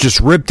nations just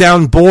rip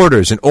down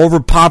borders and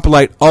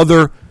overpopulate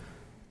other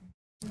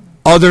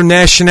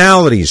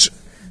nationalities,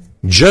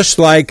 just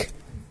like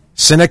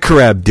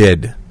Sennacherib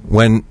did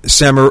when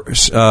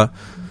Samaria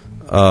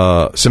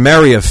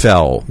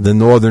fell, the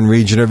northern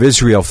region of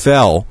Israel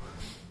fell.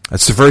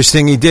 That's the first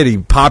thing he did. He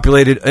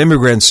populated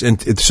immigrants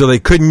so they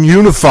couldn't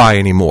unify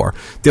anymore.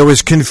 There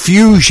was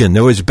confusion.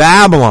 There was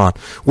Babylon.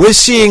 We're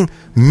seeing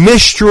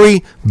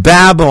mystery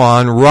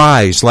Babylon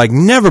rise like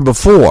never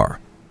before.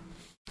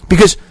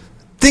 Because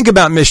think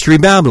about mystery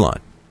Babylon.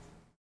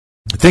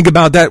 Think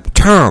about that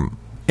term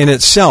in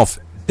itself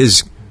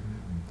is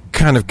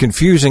kind of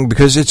confusing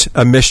because it's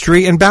a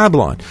mystery in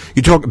Babylon.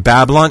 You talk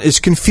Babylon is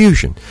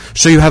confusion.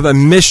 So you have a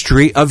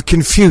mystery of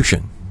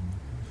confusion.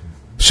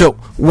 So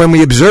when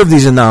we observe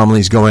these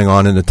anomalies going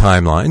on in the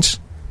timelines,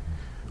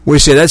 we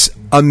say that's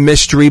a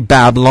mystery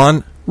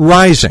Babylon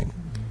rising.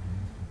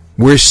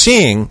 We're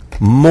seeing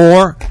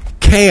more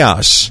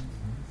chaos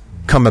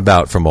come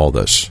about from all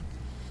this.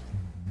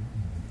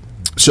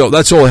 So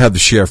that's all I have to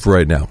share for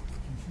right now.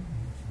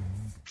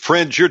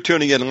 Friends, you're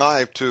tuning in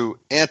live to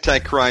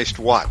Antichrist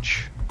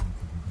Watch.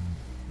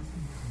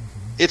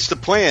 It's the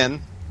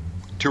plan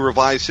to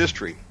revise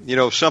history. You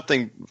know,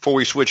 something, before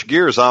we switch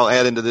gears, I'll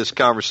add into this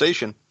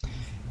conversation,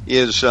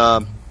 is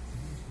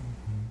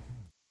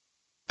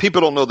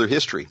people don't know their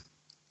history.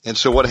 And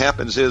so what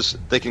happens is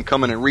they can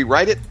come in and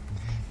rewrite it,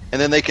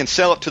 and then they can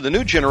sell it to the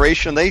new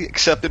generation, and they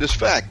accept it as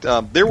fact.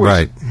 There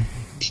was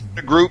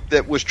a group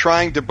that was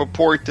trying to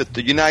purport that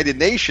the United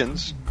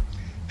Nations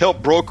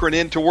helped broker it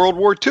into World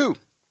War II.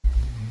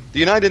 The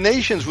United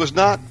Nations was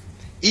not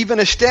even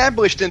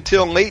established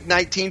until late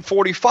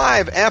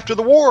 1945, after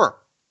the war.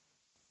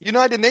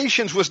 United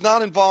Nations was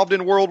not involved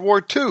in World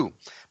War II,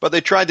 but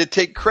they tried to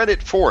take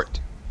credit for it.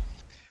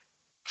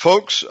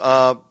 Folks,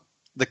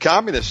 the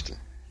communists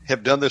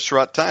have done this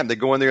throughout time. They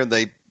go in there and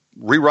they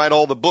rewrite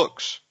all the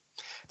books.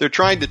 They're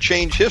trying to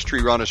change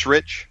history on us,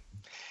 Rich,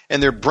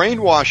 and they're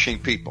brainwashing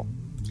people.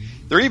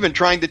 They're even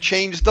trying to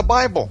change the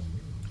Bible.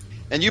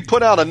 And you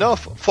put out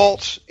enough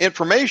false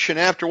information,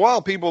 after a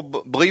while, people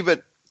believe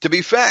it to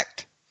be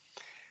fact.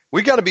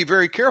 We got to be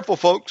very careful,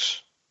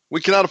 folks.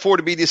 We cannot afford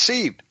to be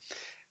deceived.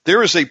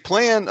 There is a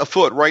plan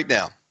afoot right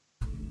now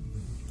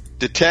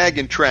to tag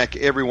and track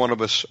every one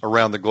of us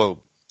around the globe.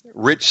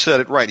 Rich said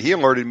it right. He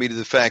alerted me to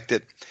the fact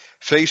that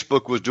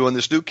Facebook was doing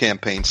this new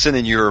campaign,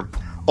 sending your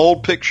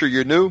old picture,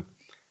 your new,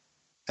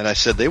 and I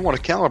said they want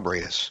to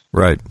calibrate us.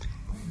 Right.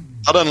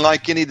 Not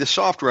unlike any of the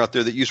software out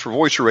there that used for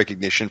voice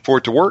recognition. For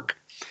it to work,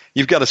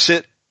 you've got to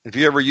sit. If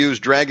you ever use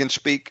Dragon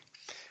Speak,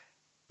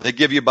 they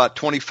give you about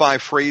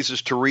 25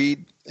 phrases to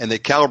read, and they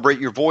calibrate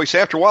your voice.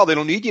 After a while, they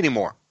don't need you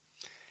anymore.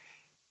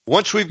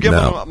 Once we've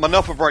given them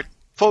enough of our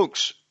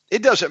folks,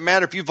 it doesn't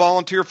matter if you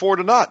volunteer for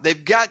it or not.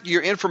 They've got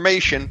your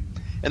information,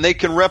 and they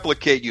can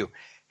replicate you.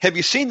 Have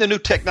you seen the new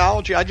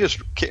technology? I just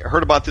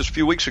heard about this a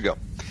few weeks ago.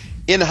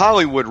 In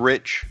Hollywood,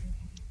 Rich,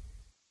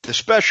 the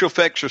special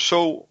effects are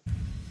so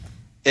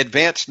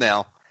advanced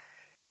now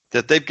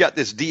that they've got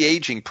this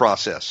de-aging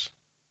process.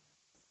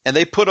 And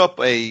they put up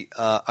a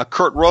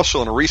Kurt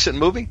Russell in a recent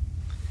movie.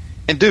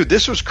 And, dude,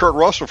 this was Kurt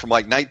Russell from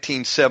like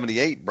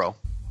 1978, bro.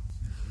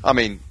 I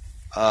mean,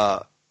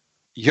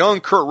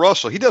 young Kurt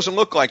Russell. He doesn't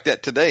look like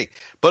that today.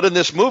 But in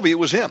this movie, it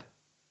was him.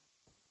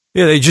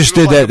 Yeah, they just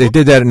did that. They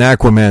did that in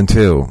Aquaman,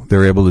 too. They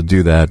were able to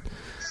do that.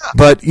 Yeah.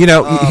 But, you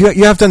know,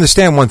 you have to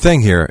understand one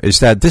thing here, is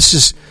that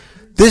this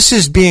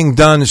is being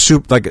done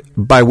like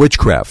by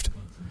witchcraft.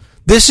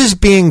 This is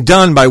being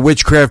done by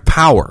witchcraft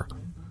power.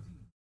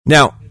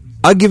 Now,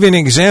 I'll give you an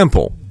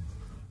example.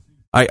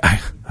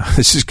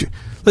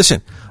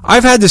 Listen,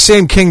 I've had the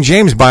same King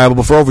James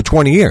Bible for over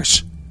 20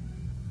 years.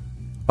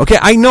 Okay,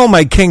 I know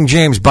my King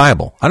James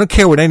Bible. I don't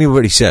care what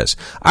anybody says.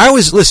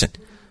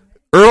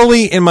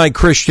 Early in my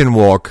Christian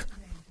walk,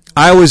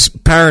 I was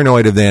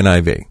paranoid of the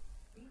NIV.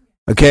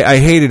 Okay, I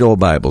hated all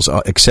Bibles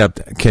except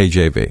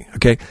KJV.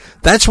 Okay,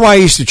 that's why I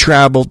used to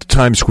travel to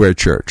Times Square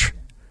Church.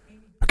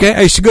 Okay,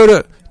 I used to go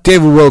to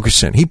David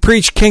Wilkerson. He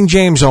preached King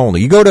James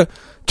only. You go to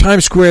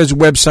Times Square's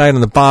website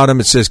on the bottom,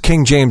 it says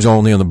King James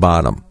only on the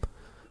bottom.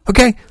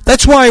 Okay?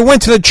 That's why I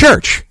went to the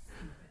church.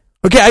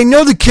 Okay? I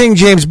know the King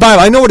James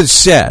Bible. I know what it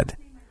said.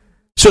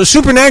 So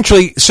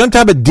supernaturally, some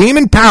type of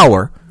demon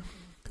power,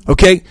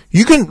 okay?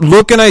 You can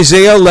look in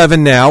Isaiah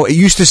 11 now. It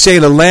used to say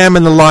the lamb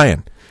and the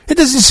lion. It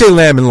doesn't say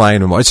lamb and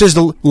lion anymore. It says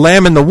the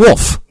lamb and the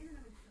wolf.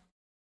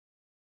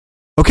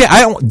 Okay?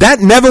 That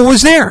never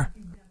was there.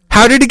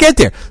 How did it get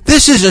there?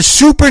 This is a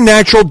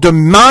supernatural,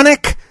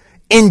 demonic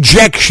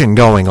injection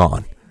going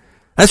on.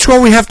 That's why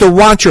we have to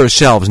watch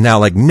ourselves now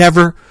like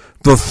never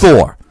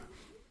before.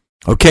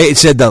 Okay, it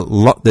said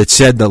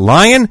the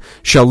lion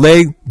shall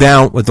lay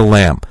down with the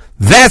lamb.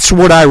 That's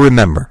what I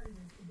remember.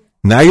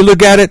 Now you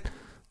look at it,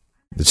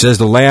 it says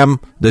the lamb,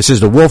 this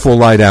is the wolf will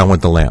lie down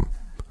with the lamb.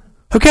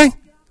 Okay?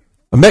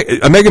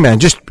 Omega Man,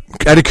 just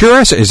out of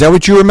curiosity, is that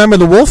what you remember,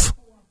 the wolf?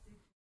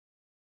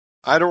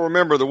 I don't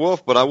remember the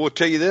wolf, but I will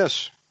tell you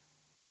this.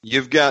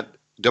 You've got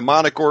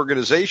demonic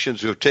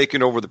organizations who have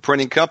taken over the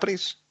printing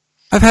companies.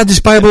 I've had this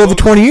Bible over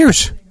 20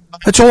 years.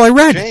 That's all I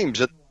read.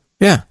 James.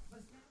 Yeah.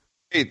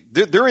 Hey,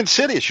 they're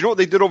insidious. You know what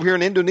they did over here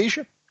in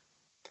Indonesia?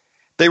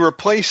 They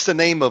replaced the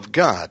name of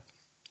God,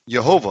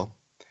 Jehovah,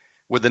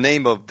 with the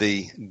name of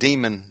the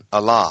demon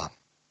Allah,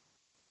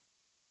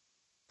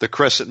 the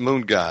crescent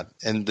moon god.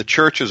 And the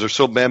churches are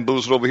so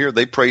bamboozled over here,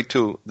 they pray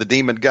to the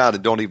demon god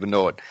and don't even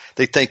know it.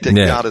 They think that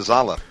God is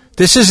Allah.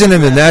 This isn't in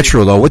the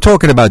natural, though. We're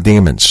talking about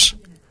demons.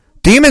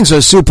 Demons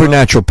are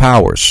supernatural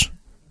powers.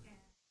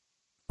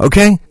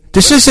 Okay?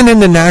 This isn't in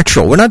the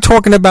natural. We're not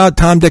talking about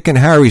Tom, Dick, and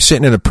Harry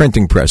sitting in a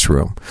printing press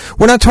room.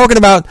 We're not talking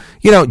about,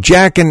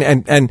 Jack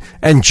and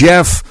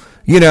Jeff,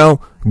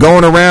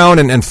 going around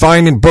and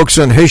finding books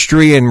on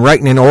history and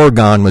writing in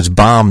Oregon was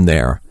bombed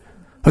there.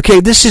 Okay,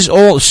 this is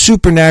all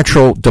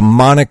supernatural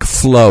demonic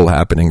flow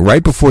happening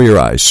right before your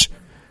eyes.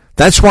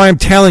 That's why I'm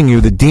telling you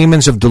the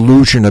demons of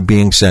delusion are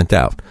being sent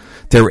out.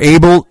 They're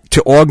able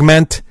to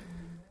augment.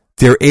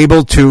 They're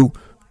able to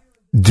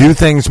do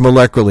things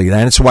molecularly.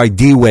 That's why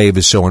D-Wave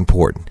is so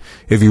important.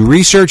 If you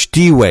research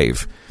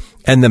D-Wave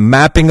and the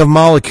mapping of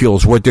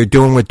molecules, what they're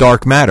doing with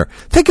dark matter,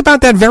 think about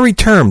that very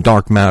term,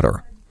 dark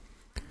matter.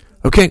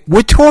 Okay,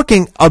 we're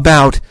talking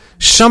about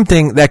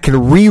something that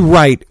can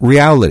rewrite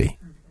reality.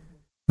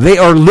 They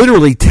are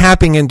literally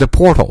tapping into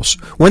portals.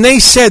 When they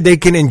said they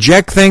can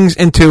inject things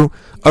into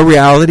a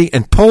reality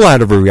and pull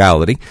out of a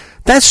reality,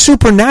 that's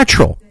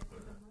supernatural.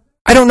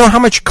 I don't know how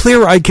much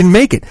clearer I can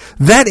make it.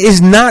 That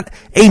is not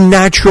a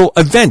natural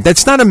event.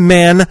 That's not a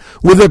man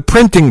with a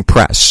printing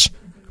press.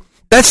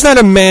 That's not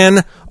a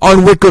man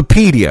on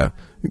Wikipedia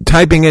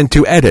typing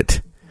into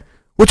edit.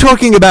 We're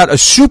talking about a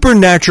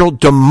supernatural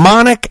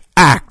demonic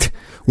act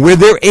where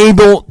they're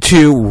able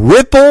to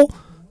ripple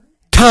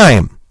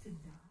time.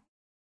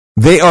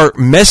 They are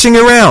messing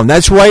around.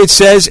 That's why it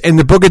says in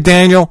the book of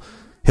Daniel,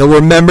 he'll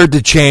remember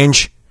to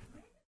change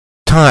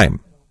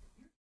time.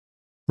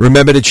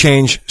 Remember to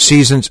change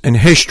seasons in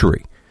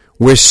history.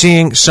 We're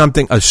seeing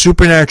something, a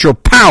supernatural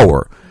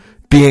power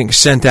being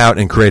sent out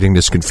and creating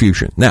this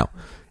confusion. Now,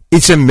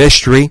 it's a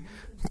mystery,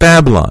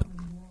 Babylon.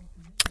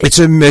 It's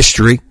a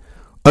mystery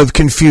of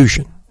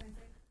confusion.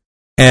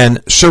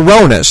 And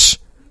Coronis,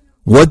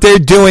 what they're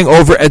doing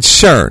over at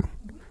CERN,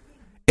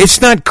 it's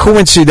not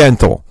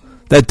coincidental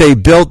that they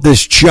built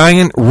this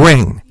giant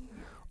ring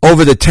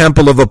over the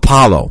Temple of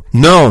Apollo,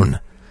 known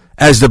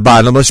as the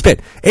bottomless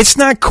pit. It's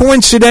not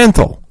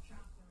coincidental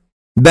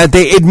that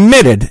they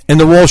admitted in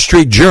the Wall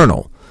Street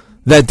Journal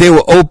that they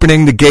were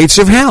opening the gates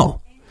of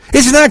hell.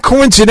 It's not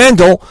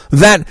coincidental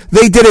that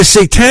they did a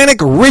satanic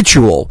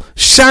ritual,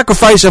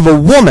 sacrifice of a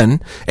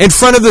woman in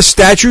front of the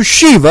statue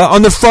Shiva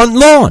on the front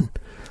lawn.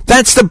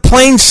 That's the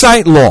plain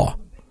sight law.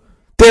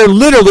 They're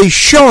literally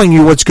showing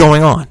you what's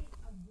going on.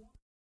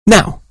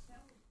 Now,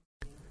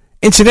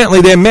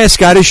 incidentally, their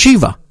mascot is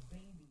Shiva,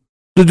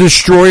 the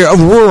destroyer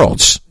of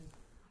worlds.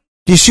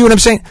 Do you see what I'm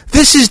saying?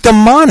 This is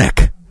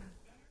demonic.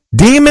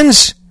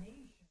 Demons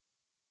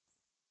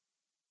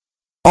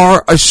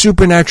are a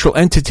supernatural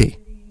entity.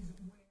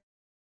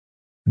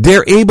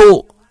 They're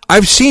able,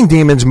 I've seen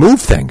demons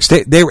move things.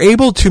 They're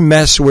able to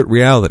mess with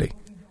reality.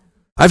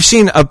 I've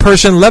seen a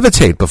person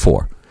levitate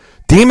before.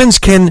 Demons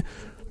can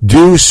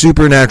do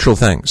supernatural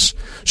things.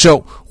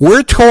 So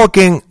we're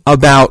talking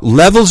about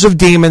levels of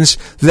demons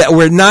that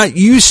we're not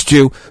used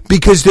to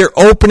because they're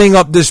opening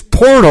up this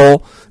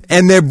portal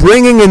and they're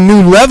bringing in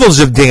new levels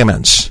of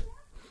demons.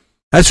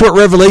 That's what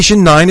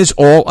Revelation 9 is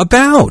all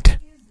about.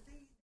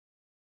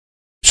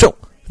 So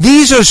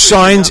these are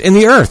signs in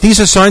the earth. These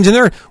are signs in the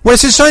earth. When it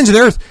says signs in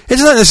the earth,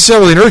 it's not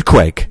necessarily an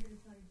earthquake.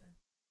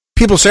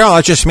 People say, oh,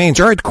 that just means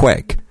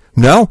earthquake.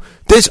 No,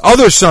 there's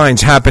other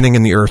signs happening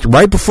in the earth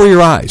right before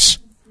your eyes.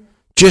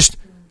 Just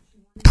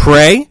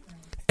pray,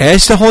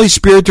 ask the Holy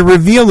Spirit to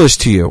reveal this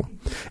to you,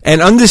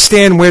 and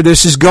understand where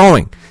this is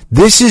going.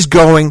 This is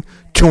going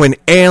to an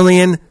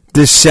alien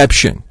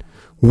deception.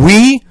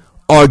 We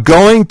are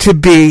going to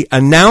be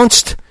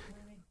announced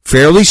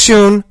fairly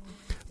soon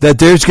that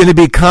there's going to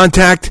be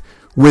contact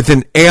with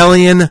an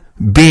alien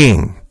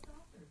being.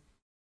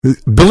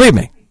 Believe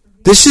me,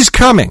 this is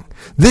coming.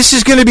 This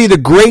is going to be the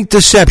great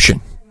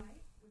deception.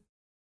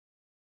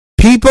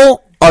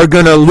 People are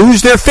going to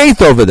lose their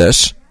faith over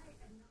this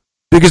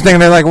because they're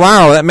going to be like,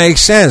 wow, that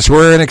makes sense.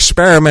 We're an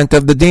experiment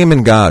of the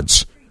demon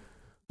gods.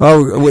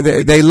 Oh,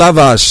 they love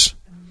us.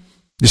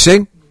 You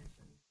see?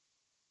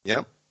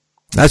 Yep.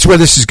 That's where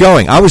this is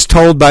going. I was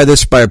told by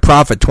a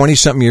prophet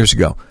 20-something years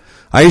ago.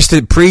 I used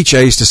to preach. I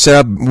used to set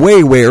up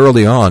way, way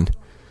early on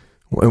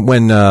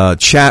when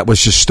chat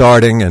was just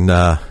starting and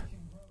the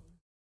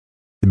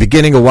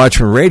beginning of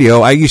Watchman Radio.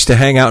 I used to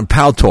hang out in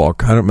Pal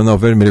Talk. I don't know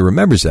if anybody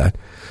remembers that.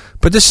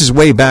 But this is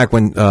way back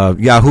when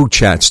Yahoo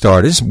chat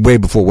started. This is way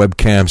before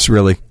webcams,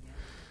 really.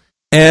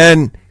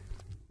 And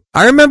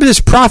I remember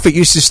this prophet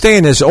used to stay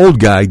in this old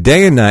guy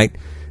day and night,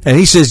 and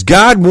he says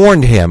God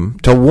warned him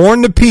to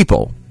warn the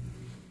people.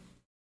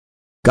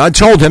 God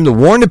told him to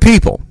warn the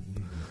people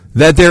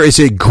that there is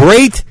a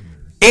great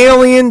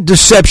alien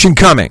deception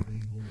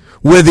coming,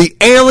 where the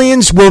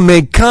aliens will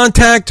make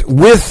contact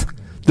with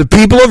the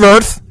people of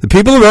Earth,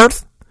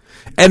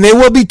 and they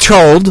will be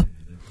told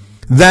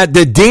that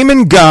the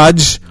demon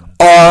gods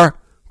are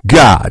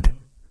God.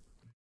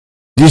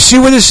 Do you see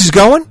where this is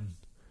going?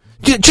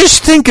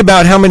 Just think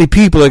about how many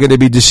people are going to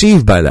be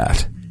deceived by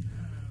that.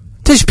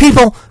 There's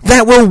people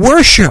that will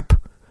worship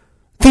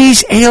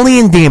these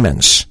alien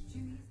demons.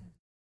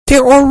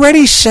 They're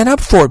already set up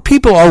for it.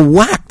 People are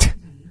whacked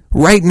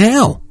right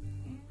now.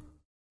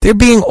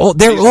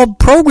 They're all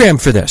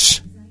programmed for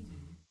this.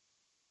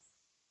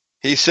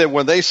 He said,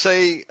 when they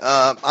say,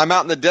 I'm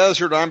out in the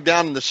desert, or I'm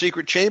down in the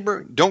secret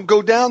chamber, don't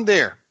go down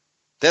there.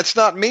 That's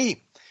not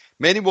me.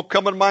 Many will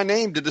come in my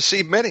name to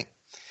deceive many.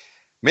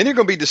 Many are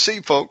going to be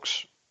deceived,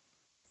 folks.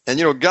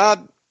 And,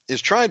 God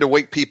is trying to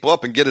wake people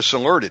up and get us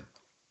alerted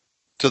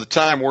to the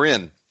time we're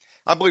in.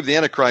 I believe the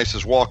Antichrist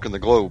is walking the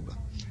globe.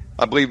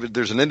 I believe that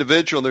there's an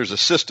individual and there's a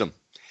system.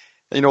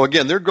 And,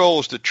 again, their goal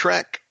is to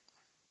track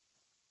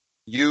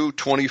you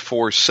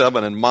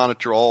 24/7 and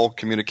monitor all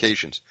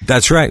communications.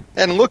 That's right.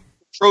 And look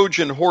at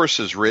Trojan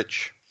horses,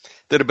 Rich,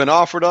 that have been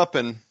offered up,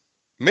 and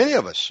many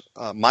of us,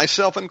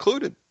 myself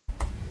included,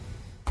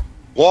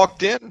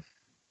 walked in,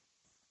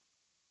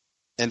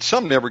 and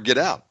some never get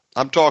out.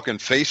 I'm talking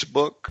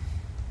Facebook,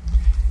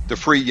 the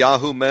free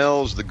Yahoo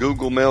mails, the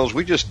Google mails.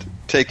 We just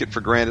take it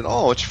for granted.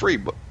 Oh, it's free.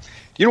 But do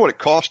you know what it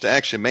costs to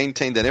actually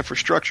maintain that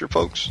infrastructure,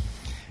 folks?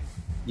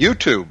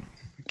 YouTube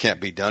can't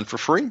be done for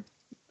free.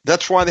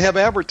 That's why they have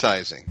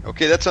advertising.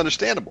 Okay, that's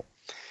understandable.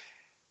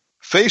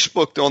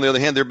 Facebook, on the other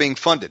hand, they're being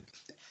funded.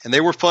 And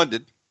they were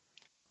funded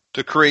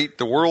to create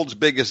the world's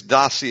biggest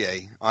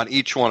dossier on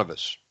each one of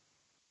us.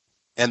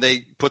 And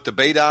they put the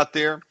bait out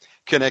there,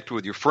 connect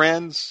with your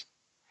friends,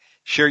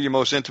 share your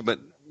most intimate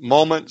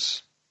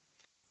moments,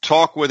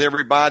 talk with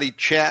everybody,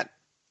 chat.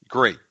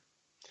 Great.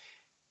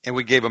 And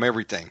we gave them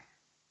everything.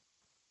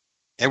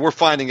 And we're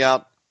finding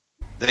out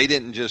they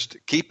didn't just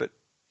keep it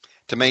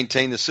to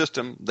maintain the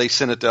system. They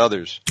sent it to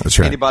others. That's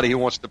right. Anybody who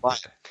wants to buy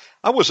it.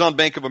 I was on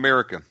Bank of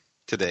America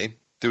today,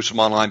 do some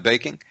online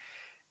banking.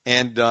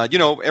 And,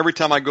 every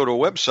time I go to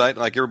a website,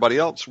 like everybody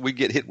else, we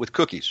get hit with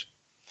cookies.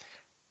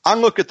 I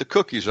look at the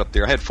cookies up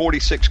there. I had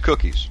 46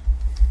 cookies,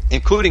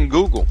 including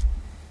Google.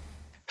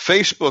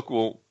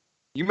 Facebook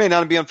you may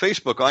not be on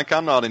Facebook like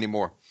I'm not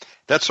anymore.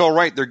 That's all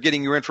right. They're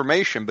getting your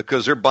information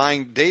because they're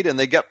buying data and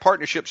they got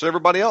partnerships with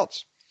everybody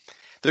else.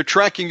 They're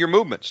tracking your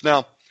movements.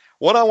 Now,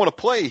 what I want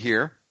to play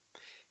here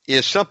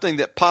is something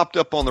that popped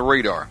up on the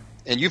radar.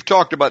 And you've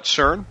talked about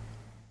CERN.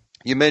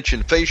 You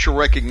mentioned facial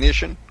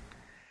recognition,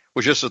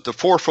 which is at the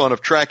forefront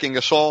of tracking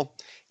us all.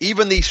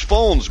 Even these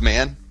phones,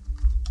 man.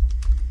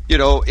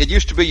 It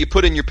used to be you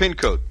put in your PIN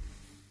code.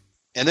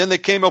 And then they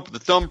came up with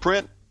the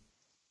thumbprint.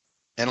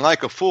 And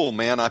like a fool,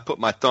 man, I put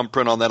my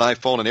thumbprint on that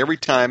iPhone. And every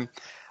time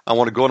I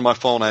want to go to my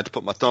phone, I have to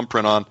put my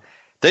thumbprint on.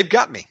 They've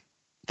got me.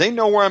 They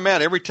know where I'm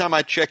at every time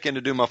I check in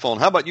to do my phone.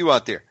 How about you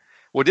out there?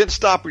 Well, it didn't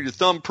stop with your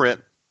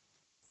thumbprint.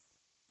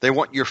 They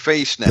want your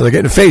face now. They're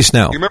getting a face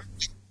now. You remember?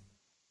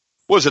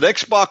 Was it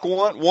Xbox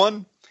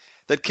One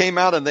that came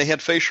out and they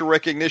had facial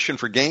recognition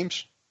for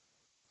games?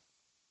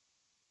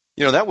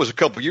 That was a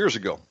couple years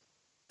ago.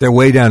 They're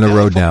way down the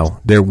road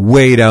now. They're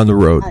way down the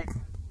road.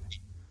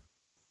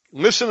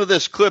 Listen to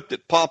this clip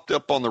that popped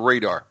up on the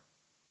radar.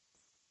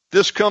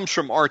 This comes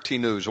from RT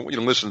News. I want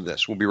you to listen to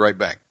this. We'll be right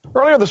back.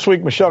 Earlier this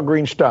week, Michelle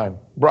Greenstein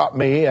brought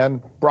me,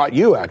 and brought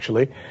you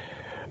actually,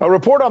 a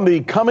report on the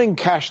coming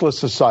cashless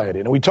society.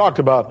 And we talked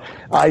about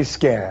eye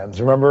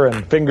scans, remember,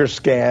 and finger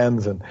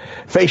scans and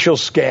facial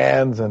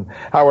scans, and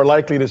how we're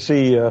likely to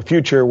see a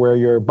future where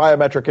your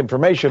biometric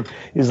information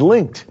is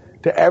linked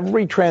to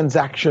every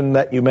transaction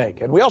that you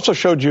make. And we also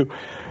showed you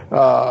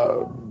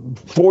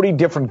 40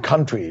 different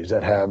countries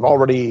that have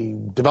already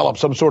developed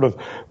some sort of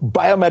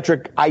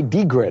biometric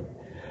ID grid.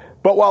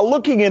 But while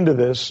looking into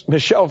this,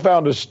 Michelle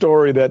found a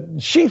story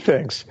that she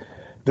thinks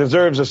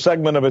deserves a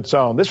segment of its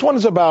own. This one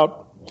is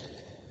about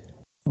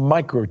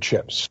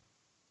microchips.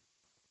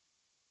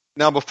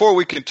 Now, before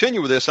we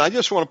continue with this, I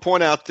just want to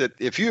point out that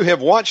if you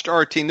have watched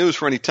RT News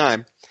for any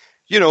time,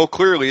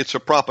 clearly it's a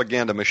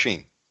propaganda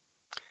machine.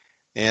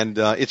 And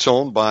it's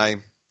owned by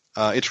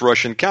its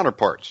Russian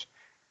counterparts.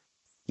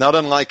 not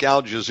unlike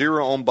Al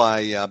Jazeera, owned by,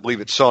 I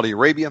believe it's Saudi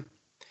Arabia,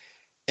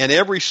 and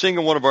every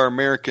single one of our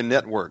American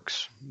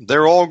networks.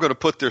 They're all going to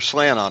put their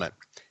slant on it.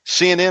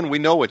 CNN, we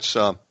know it's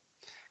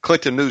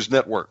Clinton News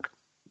Network,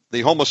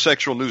 the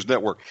homosexual news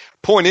network.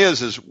 Point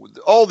is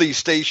all these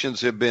stations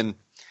have been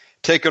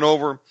taken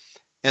over,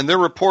 and their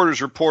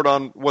reporters report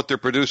on what their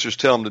producers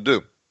tell them to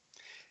do.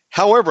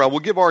 However, I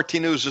will give RT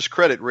News this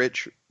credit,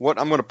 Rich. What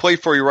I'm going to play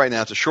for you right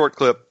now, it's a short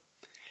clip.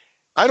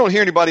 I don't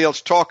hear anybody else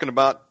talking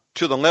about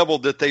to the level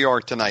that they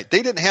are tonight.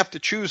 They didn't have to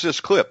choose this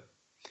clip.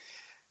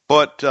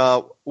 But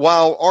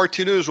while RT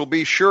News will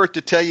be sure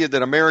to tell you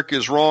that America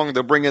is wrong,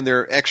 they'll bring in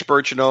their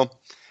experts, we're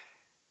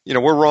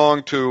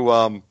wrong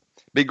to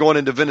be going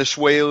into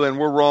Venezuela, and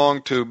we're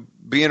wrong to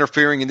be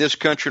interfering in this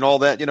country and all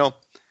that,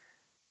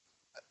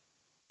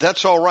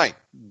 that's all right.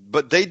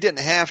 But they didn't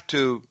have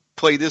to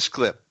play this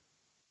clip.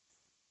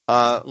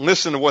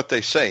 Listen to what they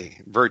say.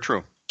 Very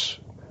true.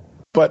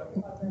 But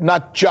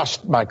not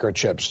just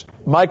microchips.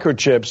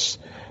 Microchips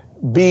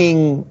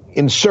being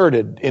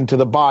inserted into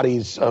the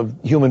bodies of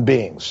human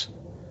beings.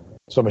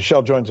 So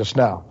Michelle joins us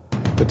now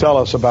to tell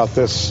us about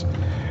this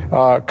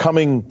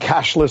coming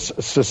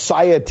cashless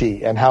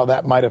society and how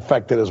that might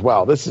affect it as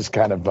well. This is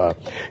kind of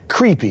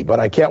creepy, but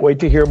I can't wait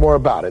to hear more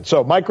about it.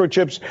 So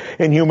microchips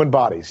in human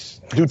bodies.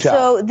 Do tell.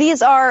 So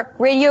these are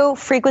radio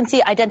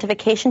frequency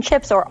identification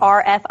chips, or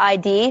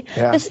RFID.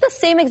 Yeah. This is the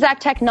same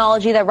exact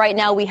technology that right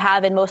now we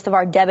have in most of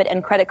our debit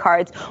and credit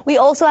cards. We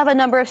also have a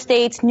number of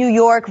states, New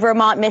York,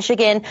 Vermont,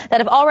 Michigan, that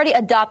have already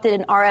adopted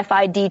an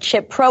RFID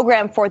chip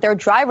program for their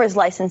driver's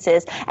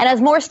licenses. And as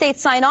more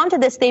states sign on to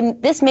this,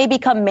 this may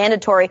become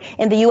mandatory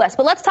in the U.S.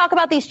 But let's talk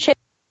about these chips.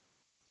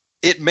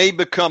 It may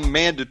become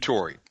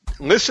mandatory.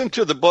 Listen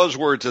to the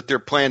buzzwords that they're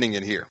planning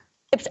in here.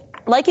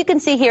 Like you can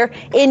see here,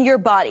 in your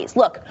bodies.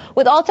 Look,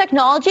 with all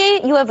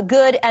technology, you have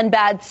good and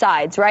bad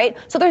sides, right?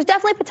 So there's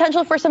definitely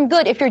potential for some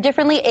good. If you're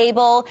differently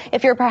able,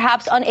 if you're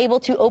perhaps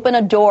unable to open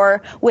a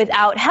door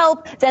without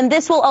help, then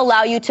this will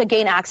allow you to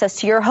gain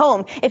access to your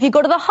home. If you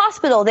go to the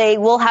hospital, they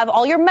will have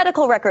all your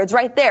medical records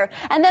right there.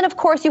 And then, of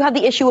course, you have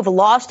the issue of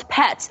lost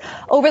pets.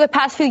 Over the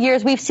past few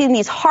years, we've seen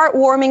these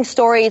heartwarming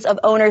stories of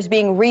owners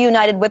being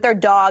reunited with their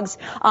dogs.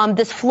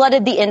 This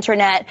flooded the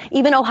internet.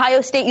 Even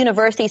Ohio State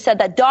University said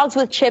that dogs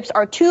with chips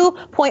are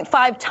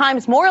 2.5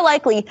 times more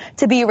likely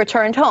to be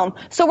returned home.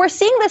 So we're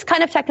seeing this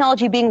kind of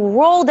technology being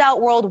rolled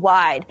out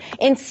worldwide.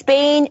 In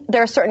Spain,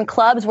 there are certain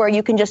clubs where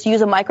you can just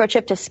use a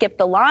microchip to skip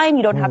the line.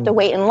 You don't have to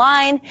wait in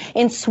line.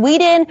 In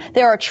Sweden,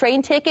 there are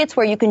train tickets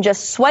where you can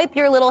just swipe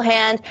your little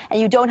hand and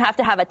you don't have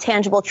to have a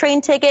tangible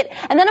train ticket.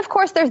 And then, of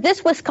course, there's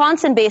this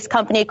Wisconsin-based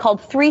company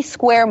called 3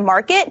 Square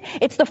Market.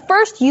 It's the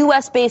first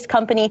U.S.-based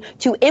company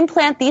to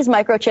implant these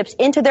microchips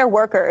into their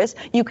workers.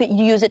 You could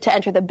use it to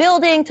enter the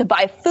building, to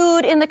buy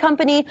food in the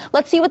company.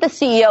 Let's see what the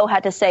CEO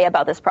had to say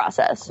about this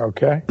process.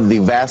 Okay. The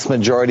vast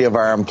majority of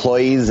our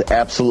employees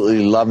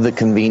absolutely love the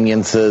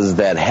conveniences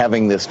that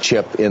having this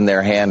chip in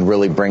their hand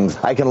really brings.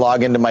 I can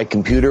log into my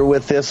computer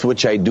with this,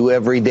 which I do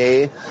every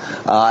day.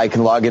 I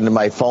can log into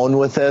my phone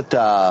with it.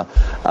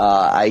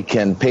 I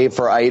can pay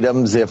for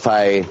items if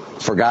I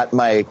forgot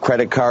my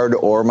credit card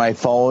or my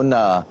phone.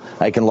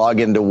 I can log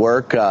into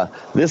work.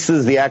 This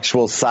is the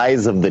actual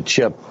size of the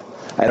chip.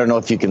 I don't know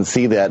if you can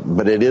see that,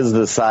 but it is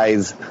the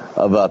size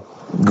of a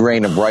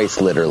grain of rice,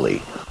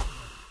 literally.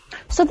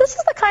 So this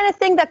is the kind of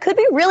thing that could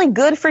be really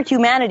good for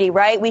humanity,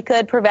 right? We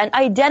could prevent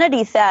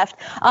identity theft.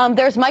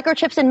 There's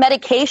microchips in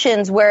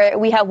medications where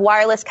we have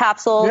wireless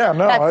capsules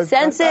that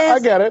senses. I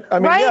get it. I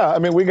mean, right? yeah. I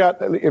mean, we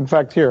got, in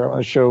fact, here, I want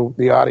to show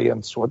the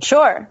audience what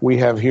we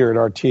have here at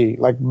RT.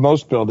 Like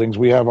most buildings,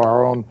 we have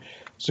our own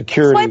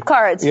security. Swipe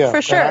cards,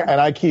 for sure. And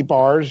I keep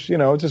ours,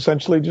 it's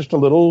essentially just a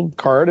little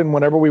card, and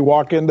whenever we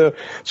walk into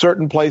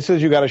certain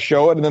places, you got to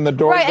show it, and then the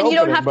door's open. Right, and you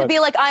don't have to be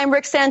like, I am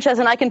Rick Sanchez,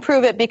 and I can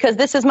prove it because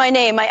this is my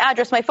name, my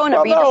address, my phone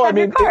number. You just have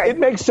your card. It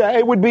makes sense.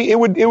 It would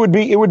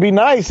be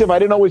nice if I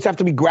didn't always have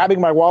to be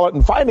grabbing my wallet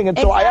and finding it.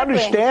 So I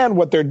understand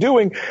what they're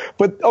doing,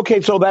 but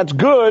okay, so that's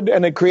good,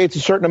 and it creates a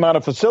certain amount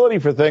of facility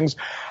for things.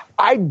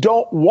 I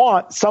don't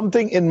want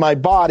something in my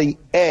body,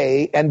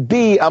 A, and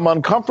B, I'm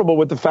uncomfortable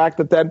with the fact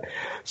that then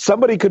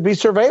somebody could be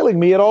surveilling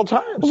me at all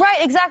times.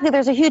 Right, exactly.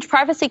 There's a huge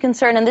privacy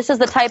concern, and this is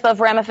the type of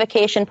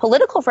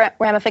political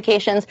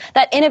ramifications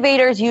that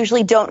innovators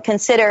usually don't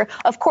consider.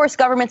 Of course,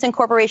 governments and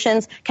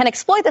corporations can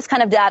exploit this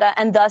kind of data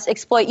and thus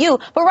exploit you.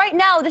 But right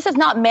now, this is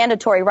not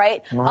mandatory,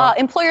 right?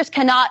 Employers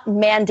cannot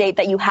mandate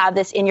that you have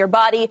this in your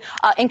body.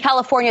 In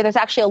California, there's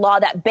actually a law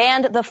that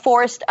banned the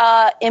forced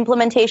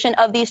implementation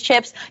of these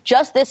chips.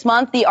 Just this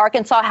month, the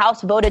Arkansas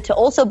House voted to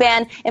also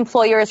ban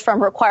employers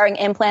from requiring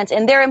implants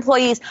in their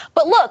employees.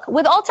 But look,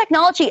 with all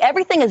technology,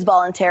 everything is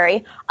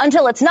voluntary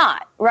until it's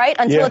not, right?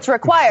 Until it's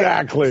required.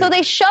 Exactly. So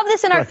they shove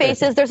this in our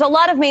faces. There's a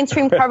lot of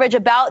mainstream coverage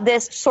about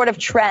this sort of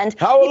trend.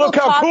 Look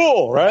how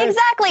cool, right?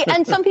 Exactly.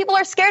 And some people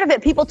are scared of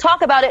it. People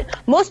talk about it.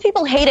 Most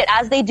people hate it,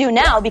 as they do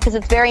now, because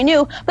it's very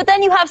new. But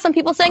then you have some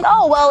people saying,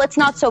 oh, well, it's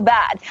not so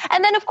bad.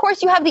 And then, of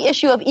course, you have the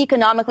issue of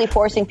economically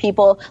forcing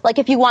people, like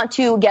if you want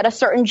to get a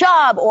certain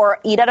job or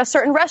eat at a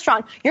certain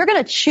restaurant, you're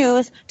going to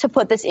choose to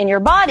put this in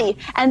your body.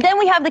 And then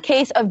we have the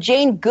case of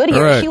Jane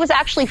Goodyear. Right. She was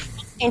actually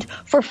fined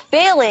for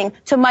failing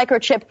to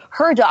microchip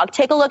her dog.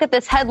 Take a look at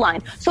this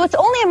headline. So it's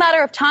only a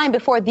matter of time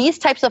before these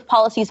types of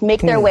policies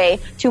make their way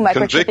to microchipping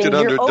Convicted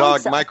your under own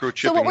dog self. microchipping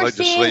so what we're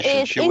legislation,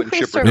 seeing is she wouldn't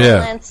increased chip her dog.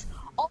 surveillance,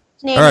 all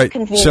name All right, of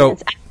convenience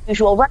as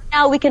usual. Right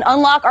now, we can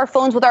unlock our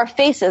phones with our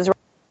faces.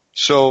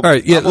 So, all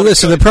right, yeah.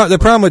 Listen, the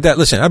problem with that.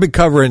 Listen, I've been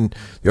covering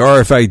the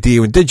RFID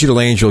when Digital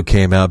Angel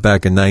came out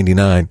back in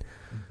 '99.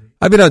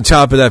 I've been on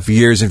top of that for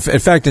years. In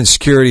fact, in the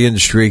security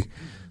industry,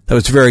 that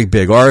was very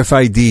big.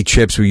 RFID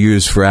chips were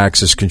used for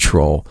access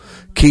control,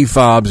 key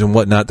fobs, and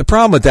whatnot. The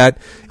problem with that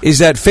is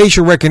that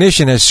facial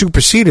recognition has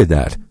superseded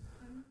that.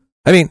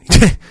 I mean,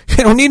 you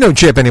don't need no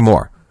chip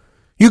anymore.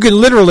 You can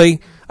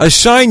literally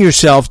assign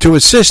yourself to a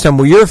system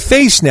with your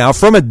face now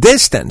from a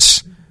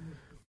distance.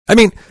 I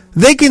mean,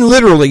 they can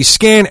literally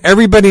scan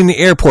everybody in the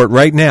airport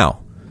right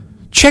now.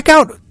 Check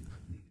out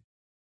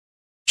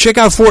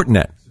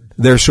Fortinet,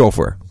 their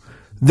software.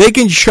 They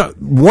can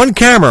one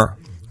camera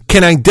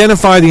can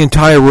identify the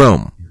entire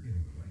room,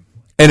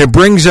 and it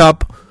brings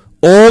up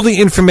all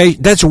the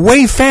information. That's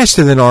way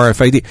faster than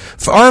RFID.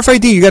 For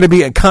RFID, you got to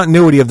be a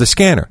continuity of the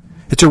scanner.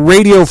 It's a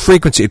radio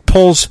frequency. It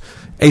pulls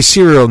a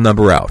serial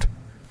number out.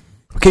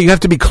 Okay, you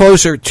have to be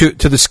closer to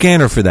the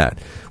scanner for that.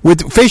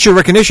 With facial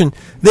recognition,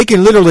 they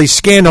can literally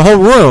scan the whole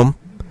room,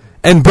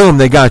 and boom,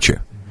 they got you.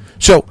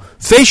 So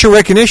facial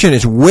recognition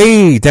is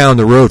way down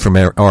the road from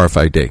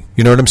RFID.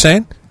 You know what I'm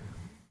saying?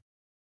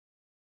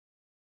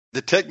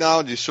 The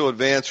technology is so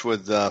advanced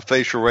with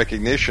facial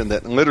recognition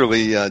that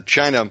literally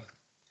China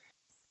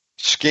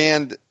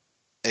scanned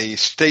a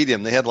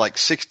stadium. They had like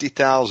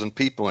 60,000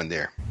 people in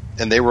there,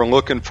 and they were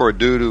looking for a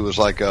dude who was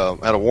like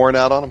had a warrant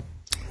out on him.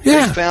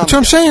 Yeah, that's what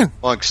I'm saying.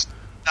 Like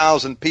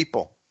 1,000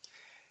 people.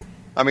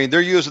 I mean,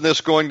 they're using this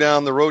going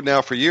down the road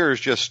now for years,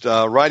 just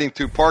riding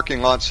through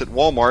parking lots at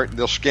Walmart.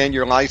 They'll scan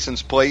your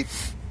license plate.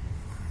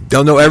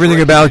 They'll know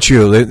everything about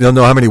you. They'll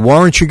know how many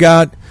warrants you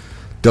got.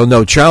 They'll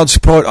know child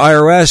support,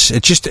 IRS.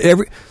 It's just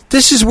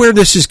this is where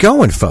this is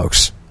going,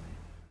 folks.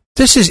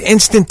 This is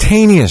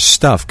instantaneous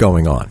stuff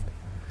going on.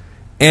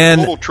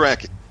 And total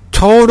tracking.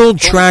 Total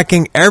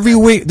tracking every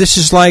week. This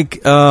is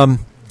like the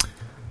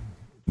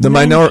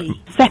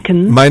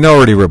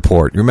Minority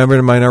Report. You remember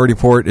the Minority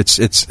Report?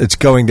 It's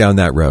going down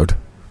that road.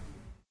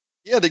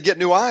 Yeah, they get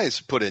new eyes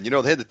put in. You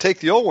know, they had to take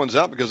the old ones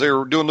out because they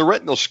were doing the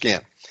retinal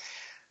scan.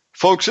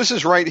 Folks, this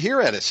is right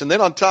here at us. And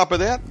then on top of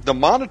that, the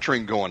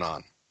monitoring going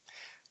on.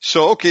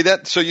 So, okay,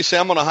 so you say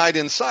I'm going to hide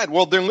inside.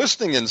 Well, they're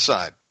listening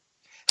inside.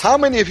 How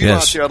many of you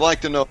out there, I'd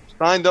like to know,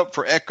 signed up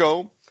for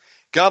Echo,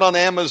 got on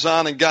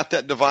Amazon and got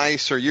that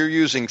device, or you're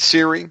using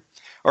Siri,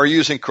 or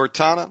using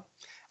Cortana?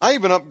 I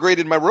even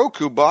upgraded my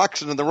Roku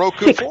box into the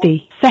Roku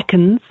 60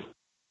 seconds.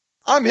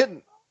 I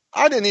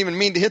didn't even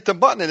mean to hit the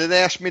button, and it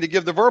asked me to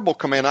give the verbal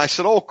command. I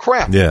said, oh,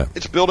 crap. Yeah.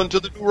 It's built into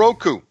the new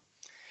Roku.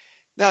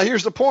 Now,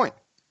 here's the point.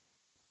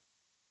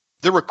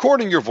 They're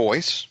recording your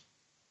voice.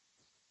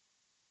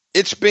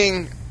 It's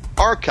being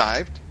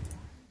archived.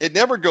 It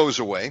never goes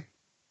away.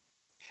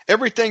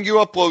 Everything you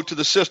upload to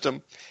the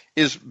system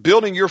is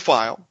building your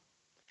file,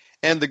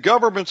 and the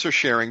governments are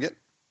sharing it.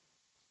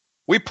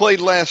 We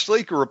played last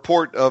week a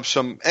report of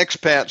some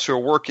expats who are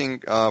working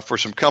for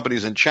some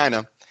companies in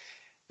China,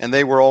 and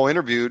they were all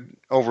interviewed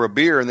over a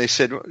beer, and they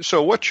said,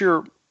 so what's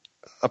your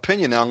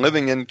opinion on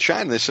living in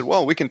China? They said,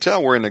 well, we can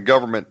tell we're in a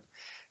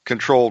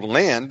government-controlled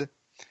land.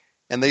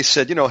 And they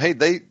said, hey,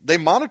 they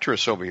monitor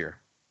us over here.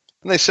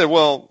 And they said,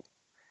 well,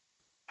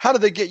 how do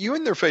they get you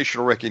in their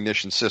facial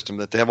recognition system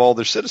that they have all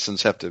their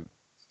citizens have to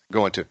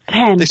go into?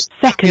 10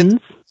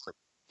 seconds.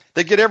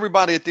 They get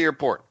everybody at the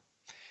airport.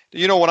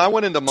 When I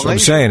went into Malaysia. So I'm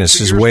saying this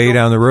is way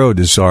down the road.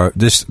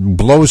 This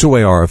blows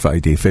away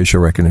RFID,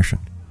 facial recognition.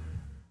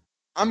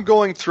 I'm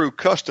going through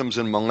customs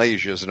in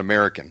Malaysia as an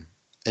American.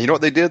 And you know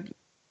what they did?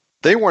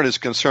 They weren't as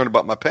concerned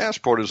about my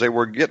passport as they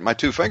were getting my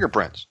 2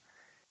 fingerprints.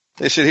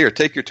 They said, here,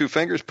 take your 2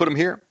 fingers, put them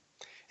here.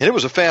 And it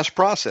was a fast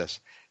process.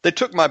 They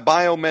took my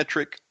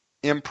biometric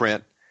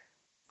imprint.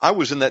 I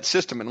was in that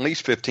system at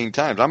least 15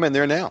 times. I'm in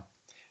there now.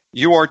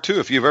 You are too,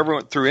 if you've ever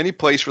went through any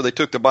place where they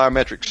took the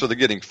biometrics. So they're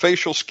getting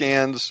facial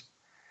scans.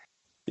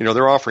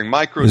 They're offering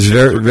micro. There's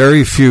very,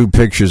 very few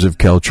pictures of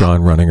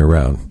Keltron running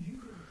around.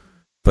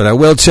 But I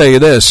will tell you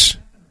this.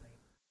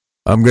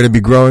 I'm going to be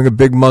growing a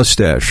big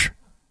mustache.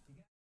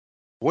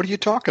 What are you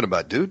talking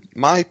about, dude?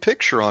 My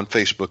picture on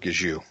Facebook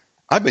is you.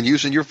 I've been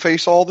using your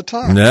face all the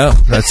time. No,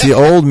 that's the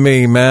old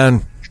me,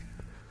 man.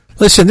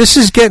 Listen, this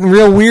is getting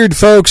real weird,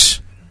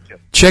 folks.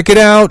 Check it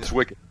out. It's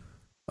wicked.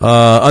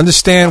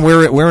 Understand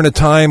we're in a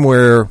time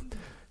where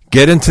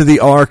get into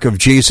the ark of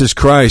Jesus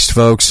Christ,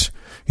 folks.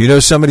 You know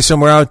somebody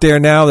somewhere out there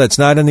now that's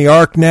not in the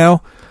ark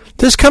now?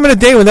 There's coming a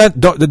day when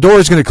the door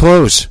is going to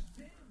close.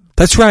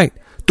 That's right.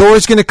 Door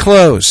is going to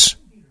close.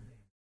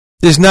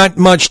 There's not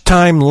much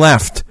time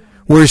left.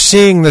 We're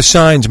seeing the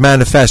signs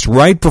manifest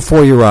right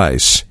before your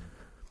eyes.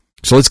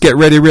 So let's get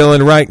ready, real,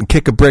 and right, and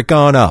kick a brick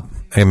on up.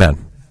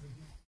 Amen.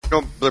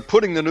 They're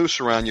putting the noose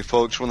around you,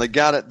 folks. When they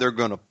got it, they're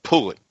going to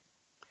pull it.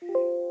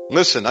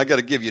 Listen, I got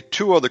to give you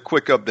two other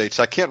quick updates.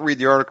 I can't read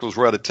the articles.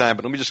 We're out of time,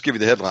 but let me just give you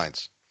the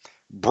headlines.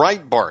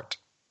 Breitbart.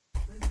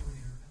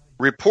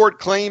 Report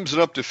claims that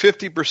up to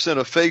 50%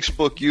 of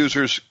Facebook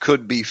users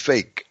could be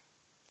fake.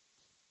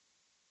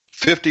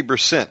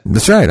 50%.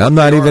 That's right. I'm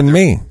not even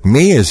me.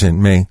 Me isn't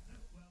me.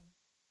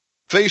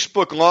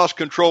 Facebook lost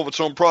control of its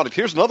own product.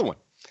 Here's another one.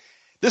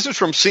 This is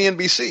from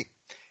CNBC.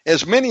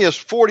 As many as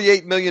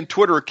 48 million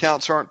Twitter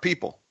accounts aren't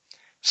people,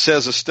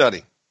 says a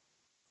study.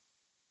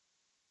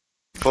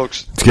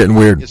 Folks, it's getting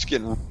weird. It's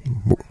getting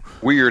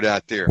weird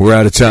out there. We're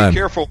out of time. Be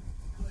careful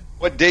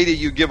what data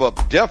you give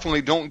up.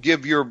 Definitely don't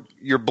give your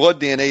blood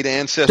DNA to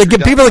Ancestry.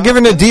 People are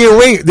giving their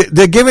DNA.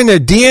 They're giving their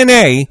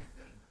DNA,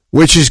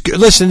 which is,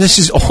 listen, this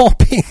is all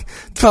being,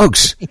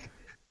 folks,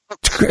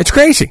 it's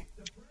crazy.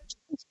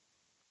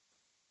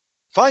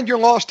 Find your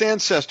lost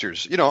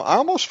ancestors. You know, I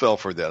almost fell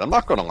for that. I'm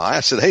not going to lie.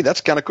 I said, hey,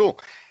 that's kind of cool.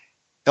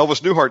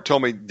 Elvis Newhart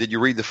told me, did you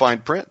read the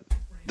fine print?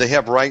 They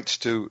have rights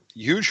to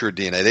use your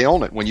DNA. They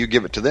own it when you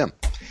give it to them.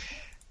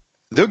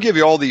 They'll give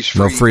you all these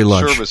free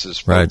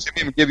services. Right.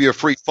 They'll even give you a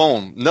free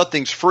phone.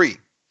 Nothing's free.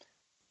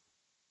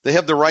 They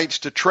have the rights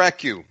to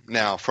track you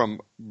now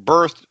from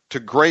birth to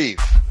grave.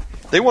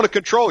 They want to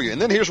control you.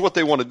 And then here's what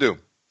they want to do.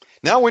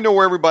 Now we know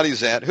where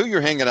everybody's at, who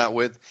you're hanging out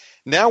with.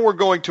 Now we're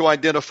going to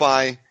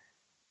identify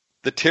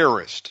the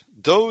terrorist,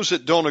 those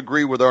that don't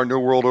agree with our New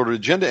World Order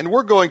agenda. And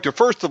we're going to,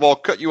 first of all,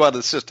 cut you out of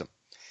the system.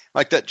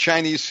 Like that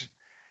Chinese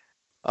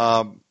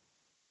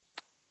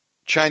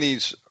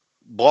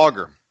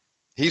blogger.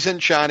 He's in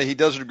China. He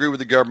doesn't agree with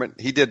the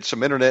government. He did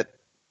some internet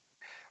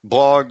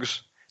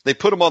blogs. They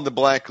put him on the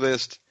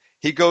blacklist.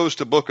 He goes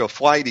to book a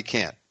flight. He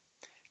can't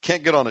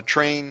get on a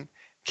train,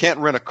 can't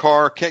rent a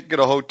car, can't get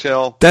a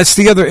hotel. That's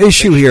the other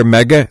issue here,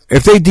 Mega.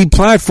 If they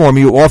deplatform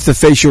you off the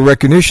facial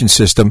recognition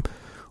system,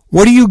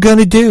 what are you going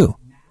to do?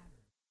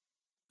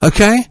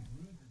 Okay?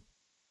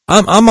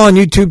 I'm on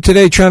YouTube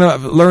today trying to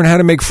learn how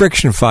to make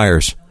friction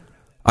fires.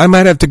 I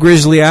might have to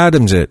Grizzly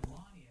Adams it.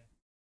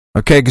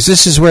 Okay, because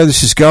this is where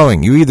this is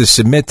going. You either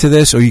submit to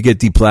this or you get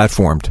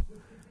deplatformed.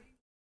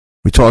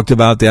 We talked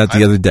about that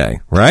the other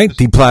day, right?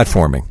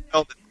 Deplatforming.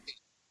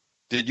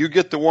 Did you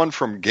get the one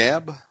from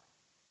Gab?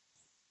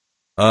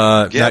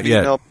 Not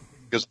yet.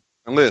 Because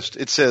list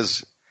it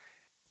says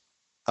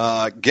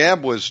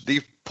Gab was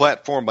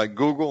deplatformed by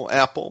Google,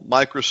 Apple,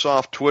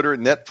 Microsoft, Twitter,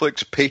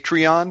 Netflix,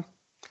 Patreon,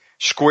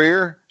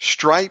 Square,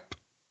 Stripe.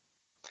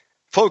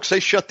 Folks, they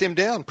shut them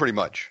down pretty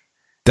much.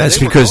 That's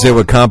because they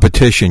were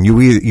competition. You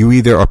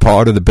either are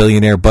part of the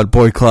Billionaire Butt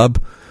Boy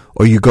Club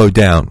or you go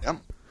down. Yep.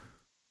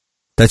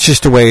 That's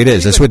just the way it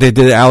is. That's what they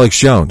did to Alex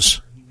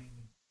Jones.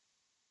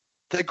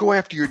 They go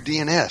after your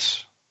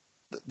DNS.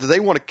 They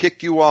want to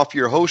kick you off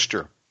your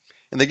hoster,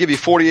 and they give you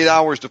 48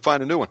 hours to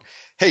find a new one.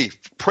 Hey,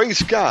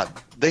 praise God,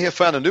 they have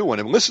found a new one.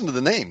 And listen to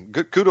the name.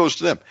 Kudos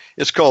to them.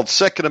 It's called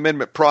Second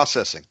Amendment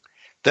Processing.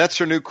 That's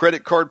their new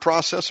credit card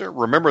processor.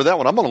 Remember that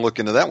one. I'm going to look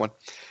into that one.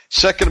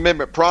 Second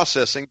Amendment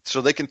Processing,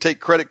 so they can take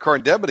credit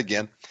card debit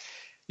again.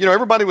 You know,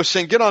 everybody was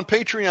saying, get on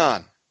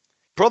Patreon.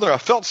 Brother, I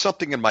felt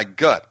something in my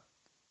gut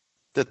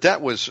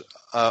that was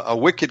a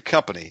wicked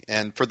company.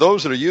 And for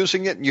those that are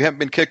using it and you haven't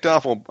been kicked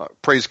off, well,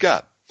 praise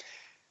God.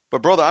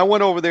 But, brother, I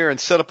went over there and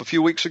set up a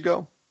few weeks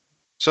ago.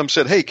 Some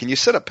said, hey, can you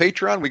set up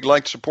Patreon? We'd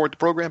like to support the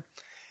program.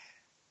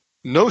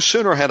 No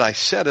sooner had I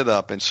set it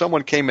up and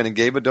someone came in and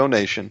gave a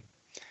donation,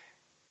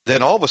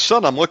 then all of a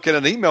sudden I'm looking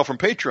at an email from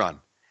Patreon.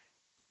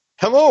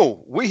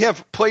 Hello, we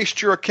have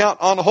placed your account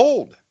on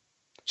hold.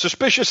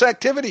 Suspicious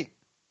activity.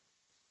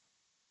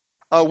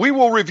 We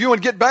will review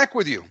and get back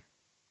with you.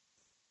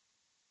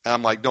 And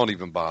I'm like, don't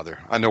even bother.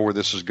 I know where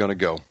this is going to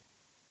go.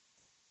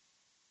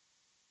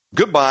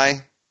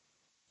 Goodbye.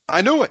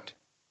 I knew it.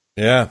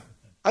 Yeah.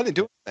 I didn't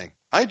do anything.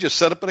 I just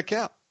set up an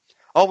account.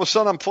 All of a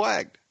sudden, I'm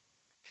flagged.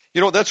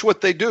 You know, that's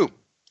what they do.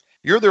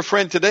 You're their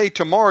friend today.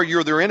 Tomorrow,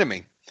 you're their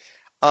enemy.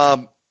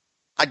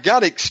 I got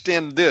to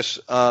extend this.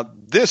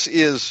 This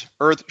is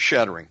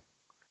earth-shattering.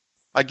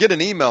 I get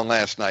an email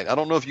last night. I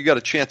don't know if you got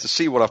a chance to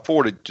see what I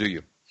forwarded to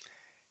you.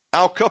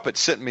 Al Cuppett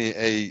sent me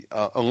a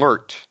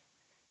alert.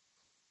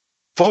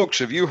 Folks,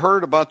 have you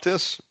heard about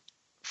this?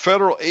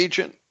 Federal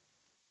agent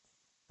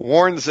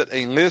warns that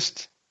a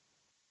list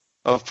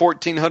of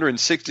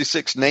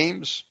 1,466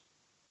 names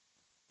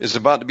is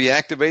about to be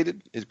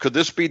activated. Could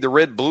this be the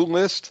red-blue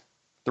list?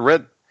 The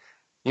red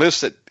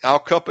list that Al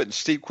Cuppett and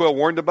Steve Quayle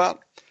warned about?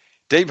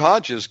 Dave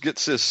Hodges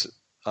gets this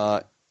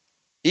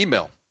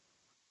email,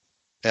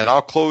 and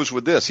I'll close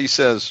with this. He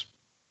says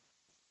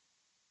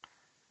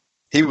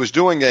he was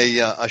doing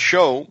a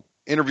show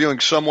interviewing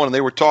someone, and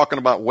they were talking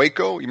about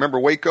Waco. You remember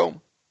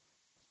Waco?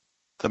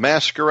 The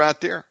massacre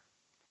out there?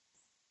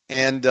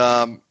 And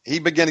he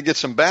began to get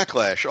some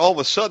backlash. All of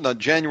a sudden, on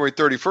January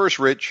 31st,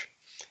 Rich,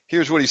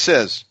 here's what he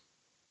says.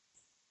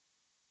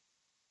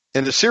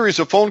 In a series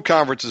of phone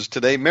conferences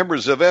today,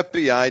 members of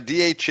FBI,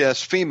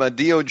 DHS, FEMA,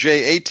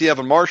 DOJ, ATF,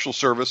 and Marshal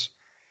Service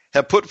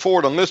have put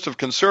forward a list of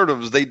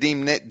conservatives they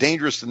deem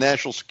dangerous to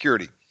national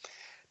security.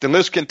 The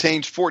list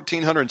contains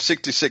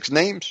 1,466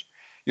 names.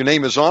 Your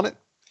name is on it.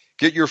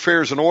 Get your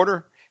affairs in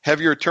order.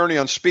 Have your attorney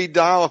on speed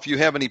dial. If you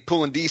have any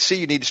pull in D.C.,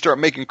 you need to start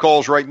making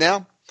calls right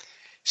now.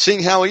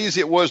 Seeing how easy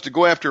it was to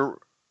go after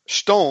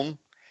Stone,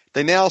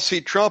 they now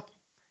see Trump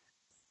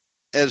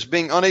as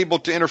being unable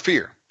to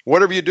interfere.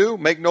 Whatever you do,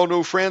 make no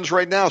new friends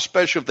right now,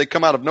 especially if they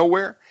come out of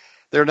nowhere.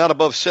 They're not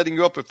above setting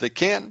you up if they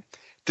can.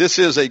 This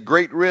is a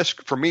great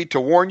risk for me to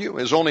warn you,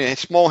 as only a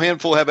small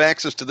handful have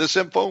access to this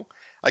info.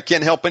 I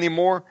can't help any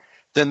more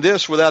than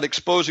this without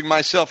exposing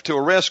myself to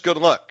arrest. Good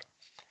luck.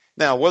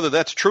 Now, whether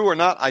that's true or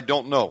not, I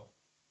don't know.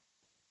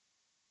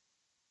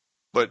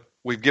 But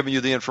we've given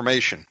you the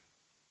information.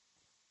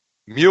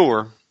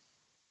 Mueller,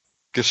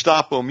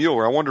 Gestapo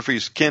Mueller, I wonder if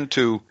he's kin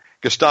to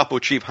Gestapo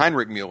Chief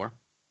Heinrich Mueller.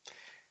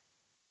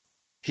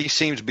 He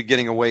seems to be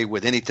getting away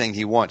with anything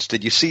he wants.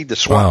 Did you see the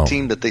SWAT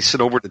team that they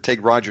sent over to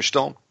take Roger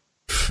Stone?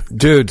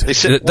 Dude,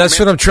 that's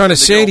what I'm trying to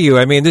say to you.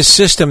 I mean, this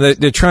system that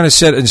they're trying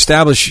to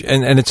establish,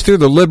 and it's through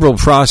the liberal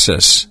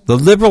process. The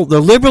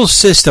liberal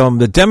system,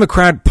 the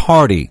Democrat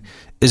Party,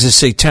 is a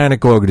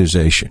satanic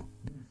organization.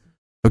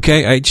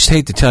 Okay, I just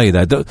hate to tell you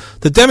that.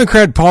 The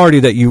Democrat Party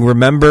that you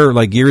remember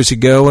like years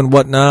ago and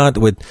whatnot,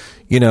 with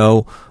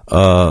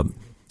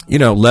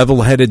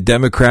level-headed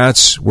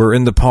Democrats were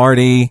in the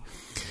party,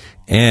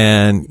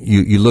 and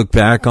you look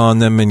back on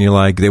them and you're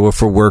like, they were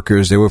for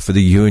workers, they were for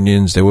the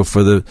unions, they were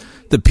for the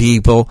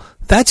people.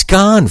 That's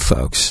gone,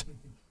 folks.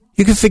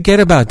 You can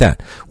forget about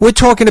that. We're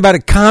talking about a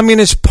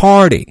communist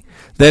party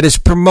that is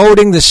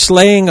promoting the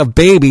slaying of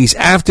babies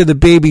after the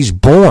baby's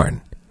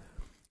born.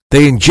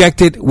 They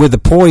inject it with the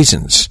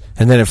poisons,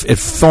 and then it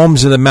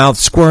foams in the mouth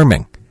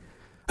squirming.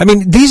 I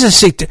mean, these are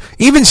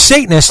even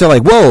Satanists are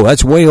like, whoa,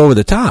 that's way over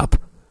the top.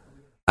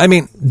 I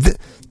mean,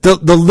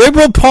 the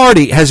Liberal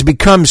Party has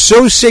become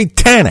so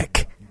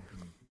satanic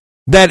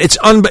that it's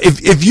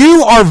if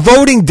you are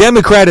voting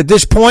Democrat at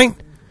this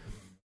point,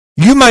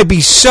 you might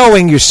be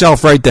sowing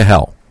yourself right to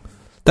hell.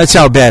 That's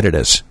how bad it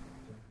is.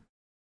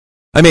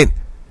 I mean,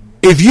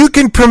 if you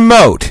can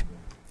promote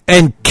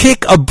and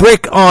kick a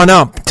brick on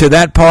up to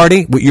that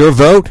party with your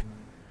vote,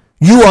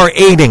 you are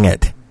aiding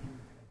it.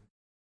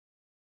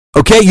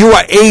 Okay? You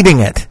are aiding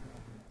it.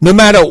 No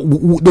matter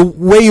the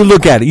way you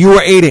look at it, you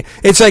are aiding.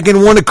 It's like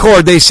in one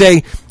accord, they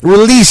say,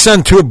 release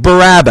unto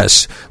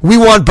Barabbas. We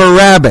want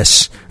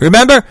Barabbas.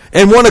 Remember?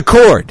 In one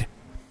accord.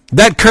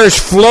 That curse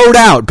flowed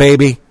out,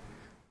 baby.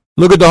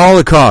 Look at the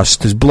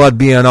Holocaust. His blood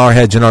be on our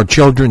heads and our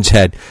children's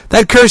head.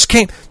 That curse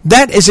came.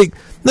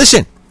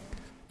 Listen.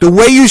 The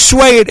way you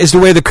sway it is the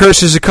way the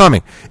curses are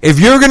coming.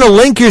 If you're going to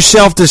link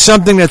yourself to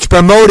something that's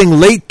promoting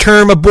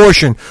late-term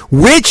abortion,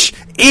 which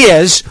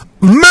is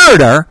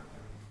murder,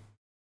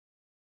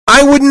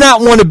 I would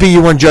not want to be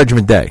you on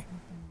Judgment Day.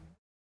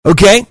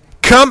 Okay?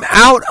 Come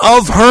out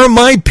of her,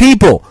 my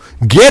people.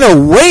 Get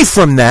away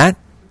from that.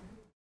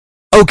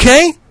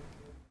 Okay?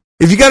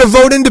 If you got to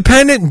vote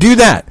independent, do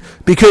that.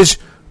 Because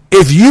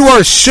if you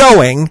are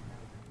sowing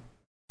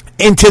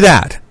into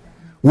that,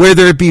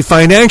 whether it be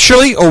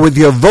financially or with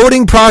your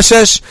voting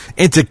process,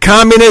 into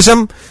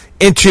communism,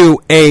 into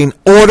an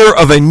order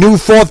of a new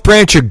fourth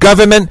branch of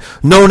government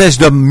known as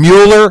the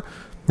Mueller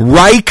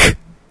Reich,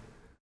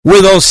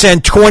 where they'll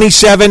send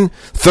 27,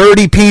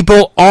 30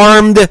 people,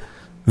 armed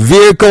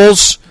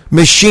vehicles,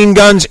 machine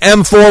guns,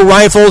 M4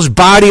 rifles,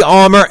 body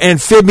armor,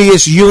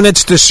 amphibious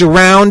units to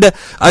surround a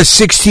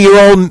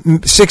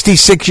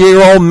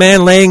 66-year-old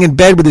man laying in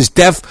bed with his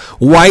deaf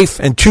wife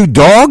and 2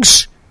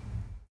 dogs?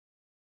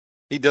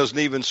 He doesn't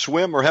even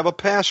swim or have a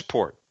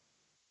passport.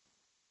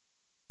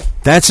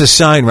 That's a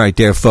sign right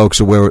there, folks,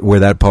 of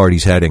where that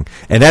party's heading.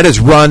 And that is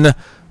run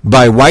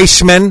by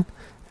Weissman,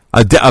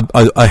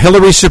 a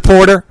Hillary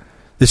supporter.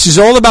 This is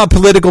all about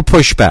political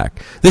pushback.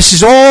 This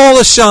is all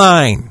a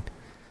sign.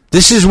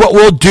 This is what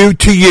we'll do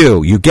to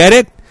you. You get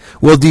it?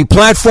 We'll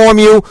deplatform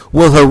you.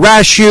 We'll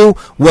harass you.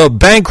 We'll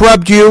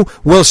bankrupt you.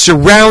 We'll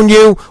surround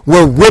you.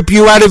 We'll rip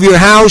you out of your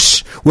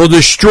house. We'll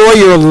destroy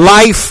your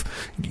life.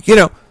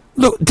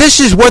 Look, this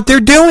is what they're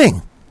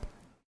doing.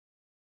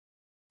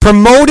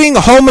 Promoting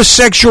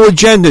homosexual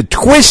agenda,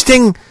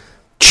 twisting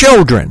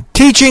children,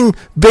 teaching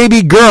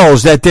baby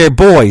girls that they're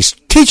boys,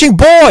 teaching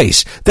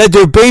boys that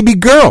they're baby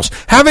girls,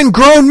 having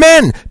grown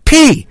men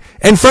pee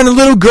in front of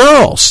little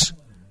girls.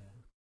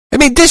 I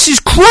mean, this is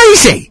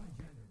crazy.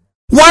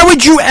 Why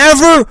would you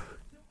ever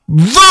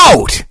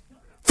vote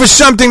for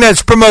something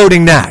that's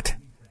promoting that?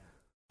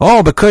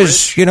 Oh,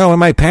 because, in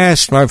my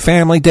past, my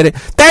family did it.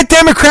 That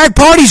Democrat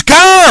Party's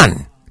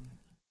gone.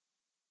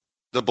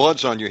 The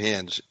blood's on your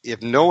hands.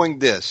 If knowing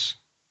this,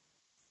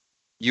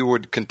 you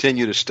would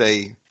continue to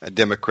stay a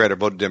Democrat or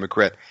vote a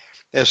Democrat,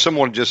 as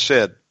someone just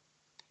said,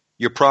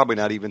 you're probably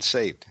not even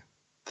saved.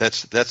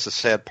 That's the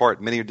sad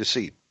part. Many are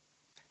deceived.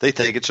 They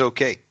think it's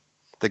okay.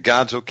 That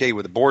God's okay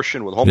with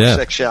abortion, with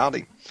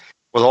homosexuality,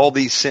 with all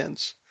these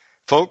sins.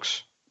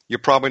 Folks, you're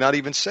probably not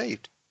even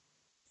saved.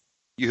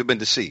 You have been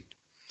deceived.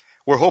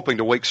 We're hoping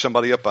to wake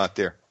somebody up out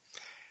there.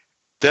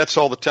 That's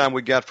all the time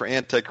we got for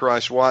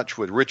Antichrist Watch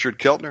with Richard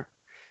Keltner.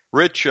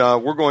 Rich,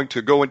 we're going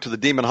to go into the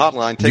Demon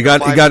Hotline. You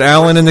got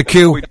Alan in the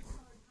queue?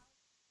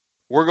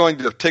 We're going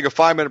to take a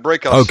 5-minute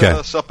break. I'll set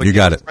us up again. You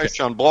got it.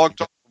 On Blog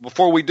Talk.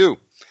 Before we do,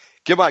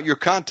 Give out your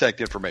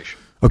contact information.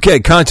 Okay,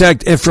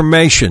 contact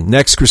information.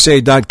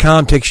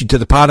 NextCrusade.com takes you to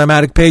the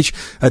Podomatic page.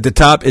 At the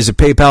top is a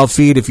PayPal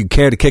feed if you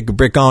care to kick a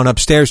brick on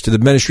upstairs to the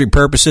ministry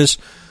purposes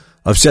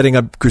of setting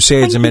up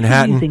crusades in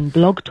Manhattan,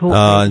 Blog Talk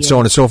and so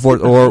on and so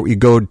forth. Or you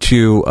go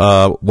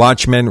to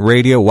Watchmen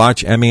Radio,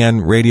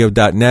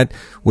 watchmenradio.net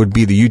would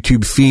be the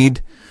YouTube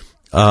feed.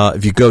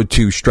 If you go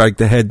to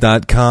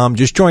strikethehead.com,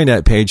 just join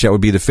that page. That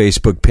would be the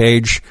Facebook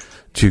page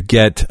to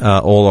get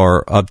all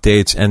our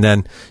updates. And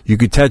then you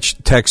could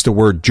text the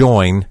word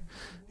join,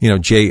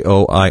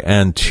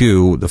 JOIN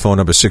to the phone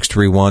number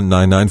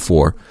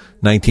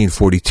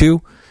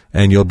 631-994-1942,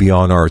 and you'll be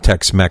on our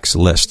Tex-Mex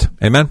list.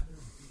 Amen?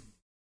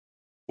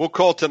 We'll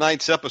call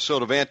tonight's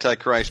episode of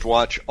Antichrist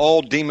Watch,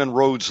 All Demon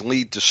Roads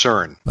Lead to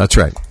CERN. That's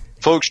right.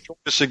 Folks, join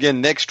us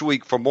again next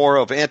week for more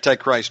of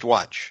Antichrist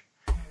Watch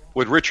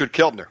with Richard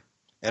Keltner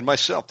and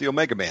myself, the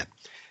Omega Man.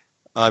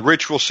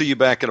 Rich, we'll see you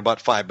back in about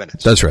 5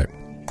 minutes. That's right.